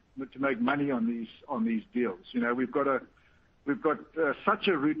to make money on these deals. We've got such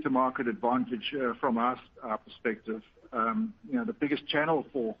a route to market advantage from our perspective. The biggest channel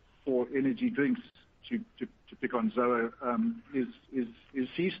for energy drinks, to pick on ZOA, is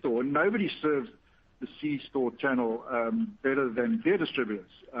C-store. Nobody serves the C-store channel better than beer distributors.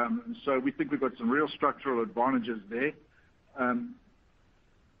 We think we've got some real structural advantages there.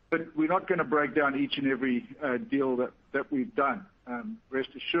 But we're not going to break down each and every deal that we've done. Rest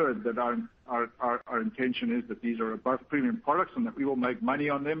assured that our intention is that these are above premium products and that we will make money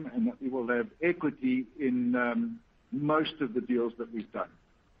on them and that we will have equity in most of the deals that we've done.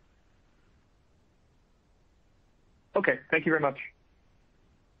 Okay. Thank you very much.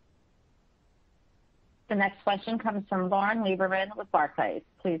 The next question comes from Lauren Lieberman with Barclays.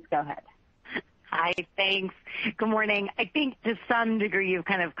 Please go ahead. Hi, thanks. Good morning. I think to some degree you've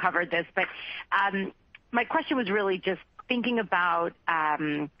kind of covered this, but my question was really just thinking about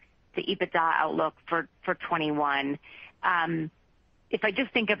the EBITDA outlook for 21. If I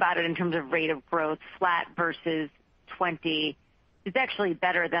just think about it in terms of rate of growth, flat versus 20, it's actually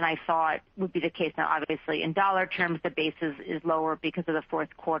better than I thought would be the case. Now, obviously, in dollar terms, the base is lower because of the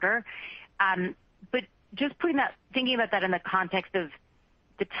fourth quarter. But just thinking about that in the context of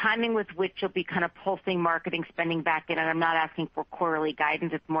the timing with which you'll be kind of pulsing marketing spending back in, and I'm not asking for quarterly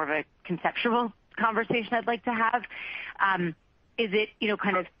guidance, it's more of a conceptual conversation I'd like to have. Is it,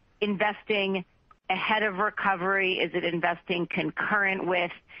 kind of investing ahead of recovery? Is it investing concurrent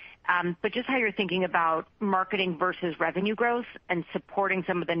with? But just how you're thinking about marketing versus revenue growth and supporting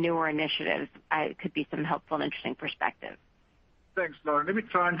some of the newer initiatives could be some helpful and interesting perspective. Thanks, Lauren. Let me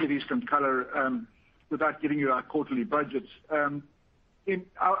try and give you some color without giving you our quarterly budgets. I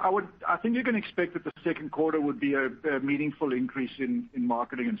think you can expect that the second quarter would be a meaningful increase in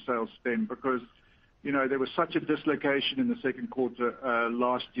marketing and sales spend because, there was such a dislocation in the second quarter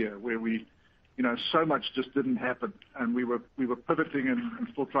last year where so much just didn't happen, and we were pivoting and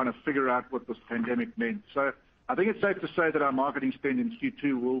still trying to figure out what this pandemic meant. So I think it's safe to say that our marketing spend in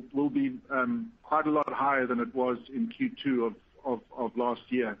Q2 will be quite a lot higher than it was in Q2 of last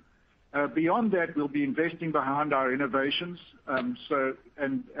year. Beyond that, we'll be investing behind our innovations, and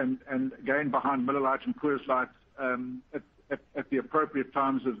again behind Miller Lite and Coors Light at the appropriate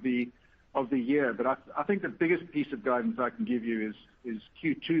times of the year. But I think the biggest piece of guidance I can give you is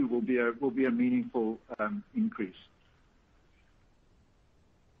Q2 will be a meaningful increase.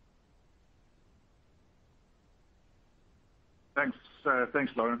 Thanks,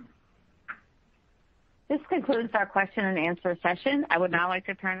 Lauren. This concludes our question and answer session. I would now like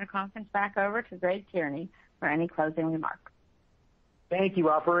to turn the conference back over to Greg Tierney for any closing remarks. Thank you,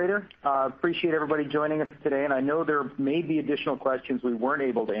 operator. Appreciate everybody joining us today, and I know there may be additional questions we weren't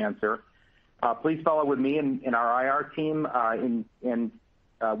able to answer. Please follow with me and our IR team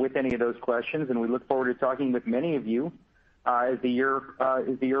with any of those questions, and we look forward to talking with many of you as the year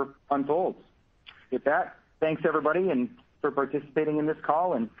unfolds. With that, thanks everybody, and for participating in this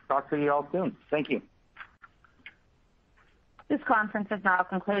call, and talk to you all soon. Thank you. This conference is now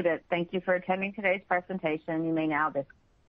concluded. Thank you for attending today's presentation. You may now disconnect.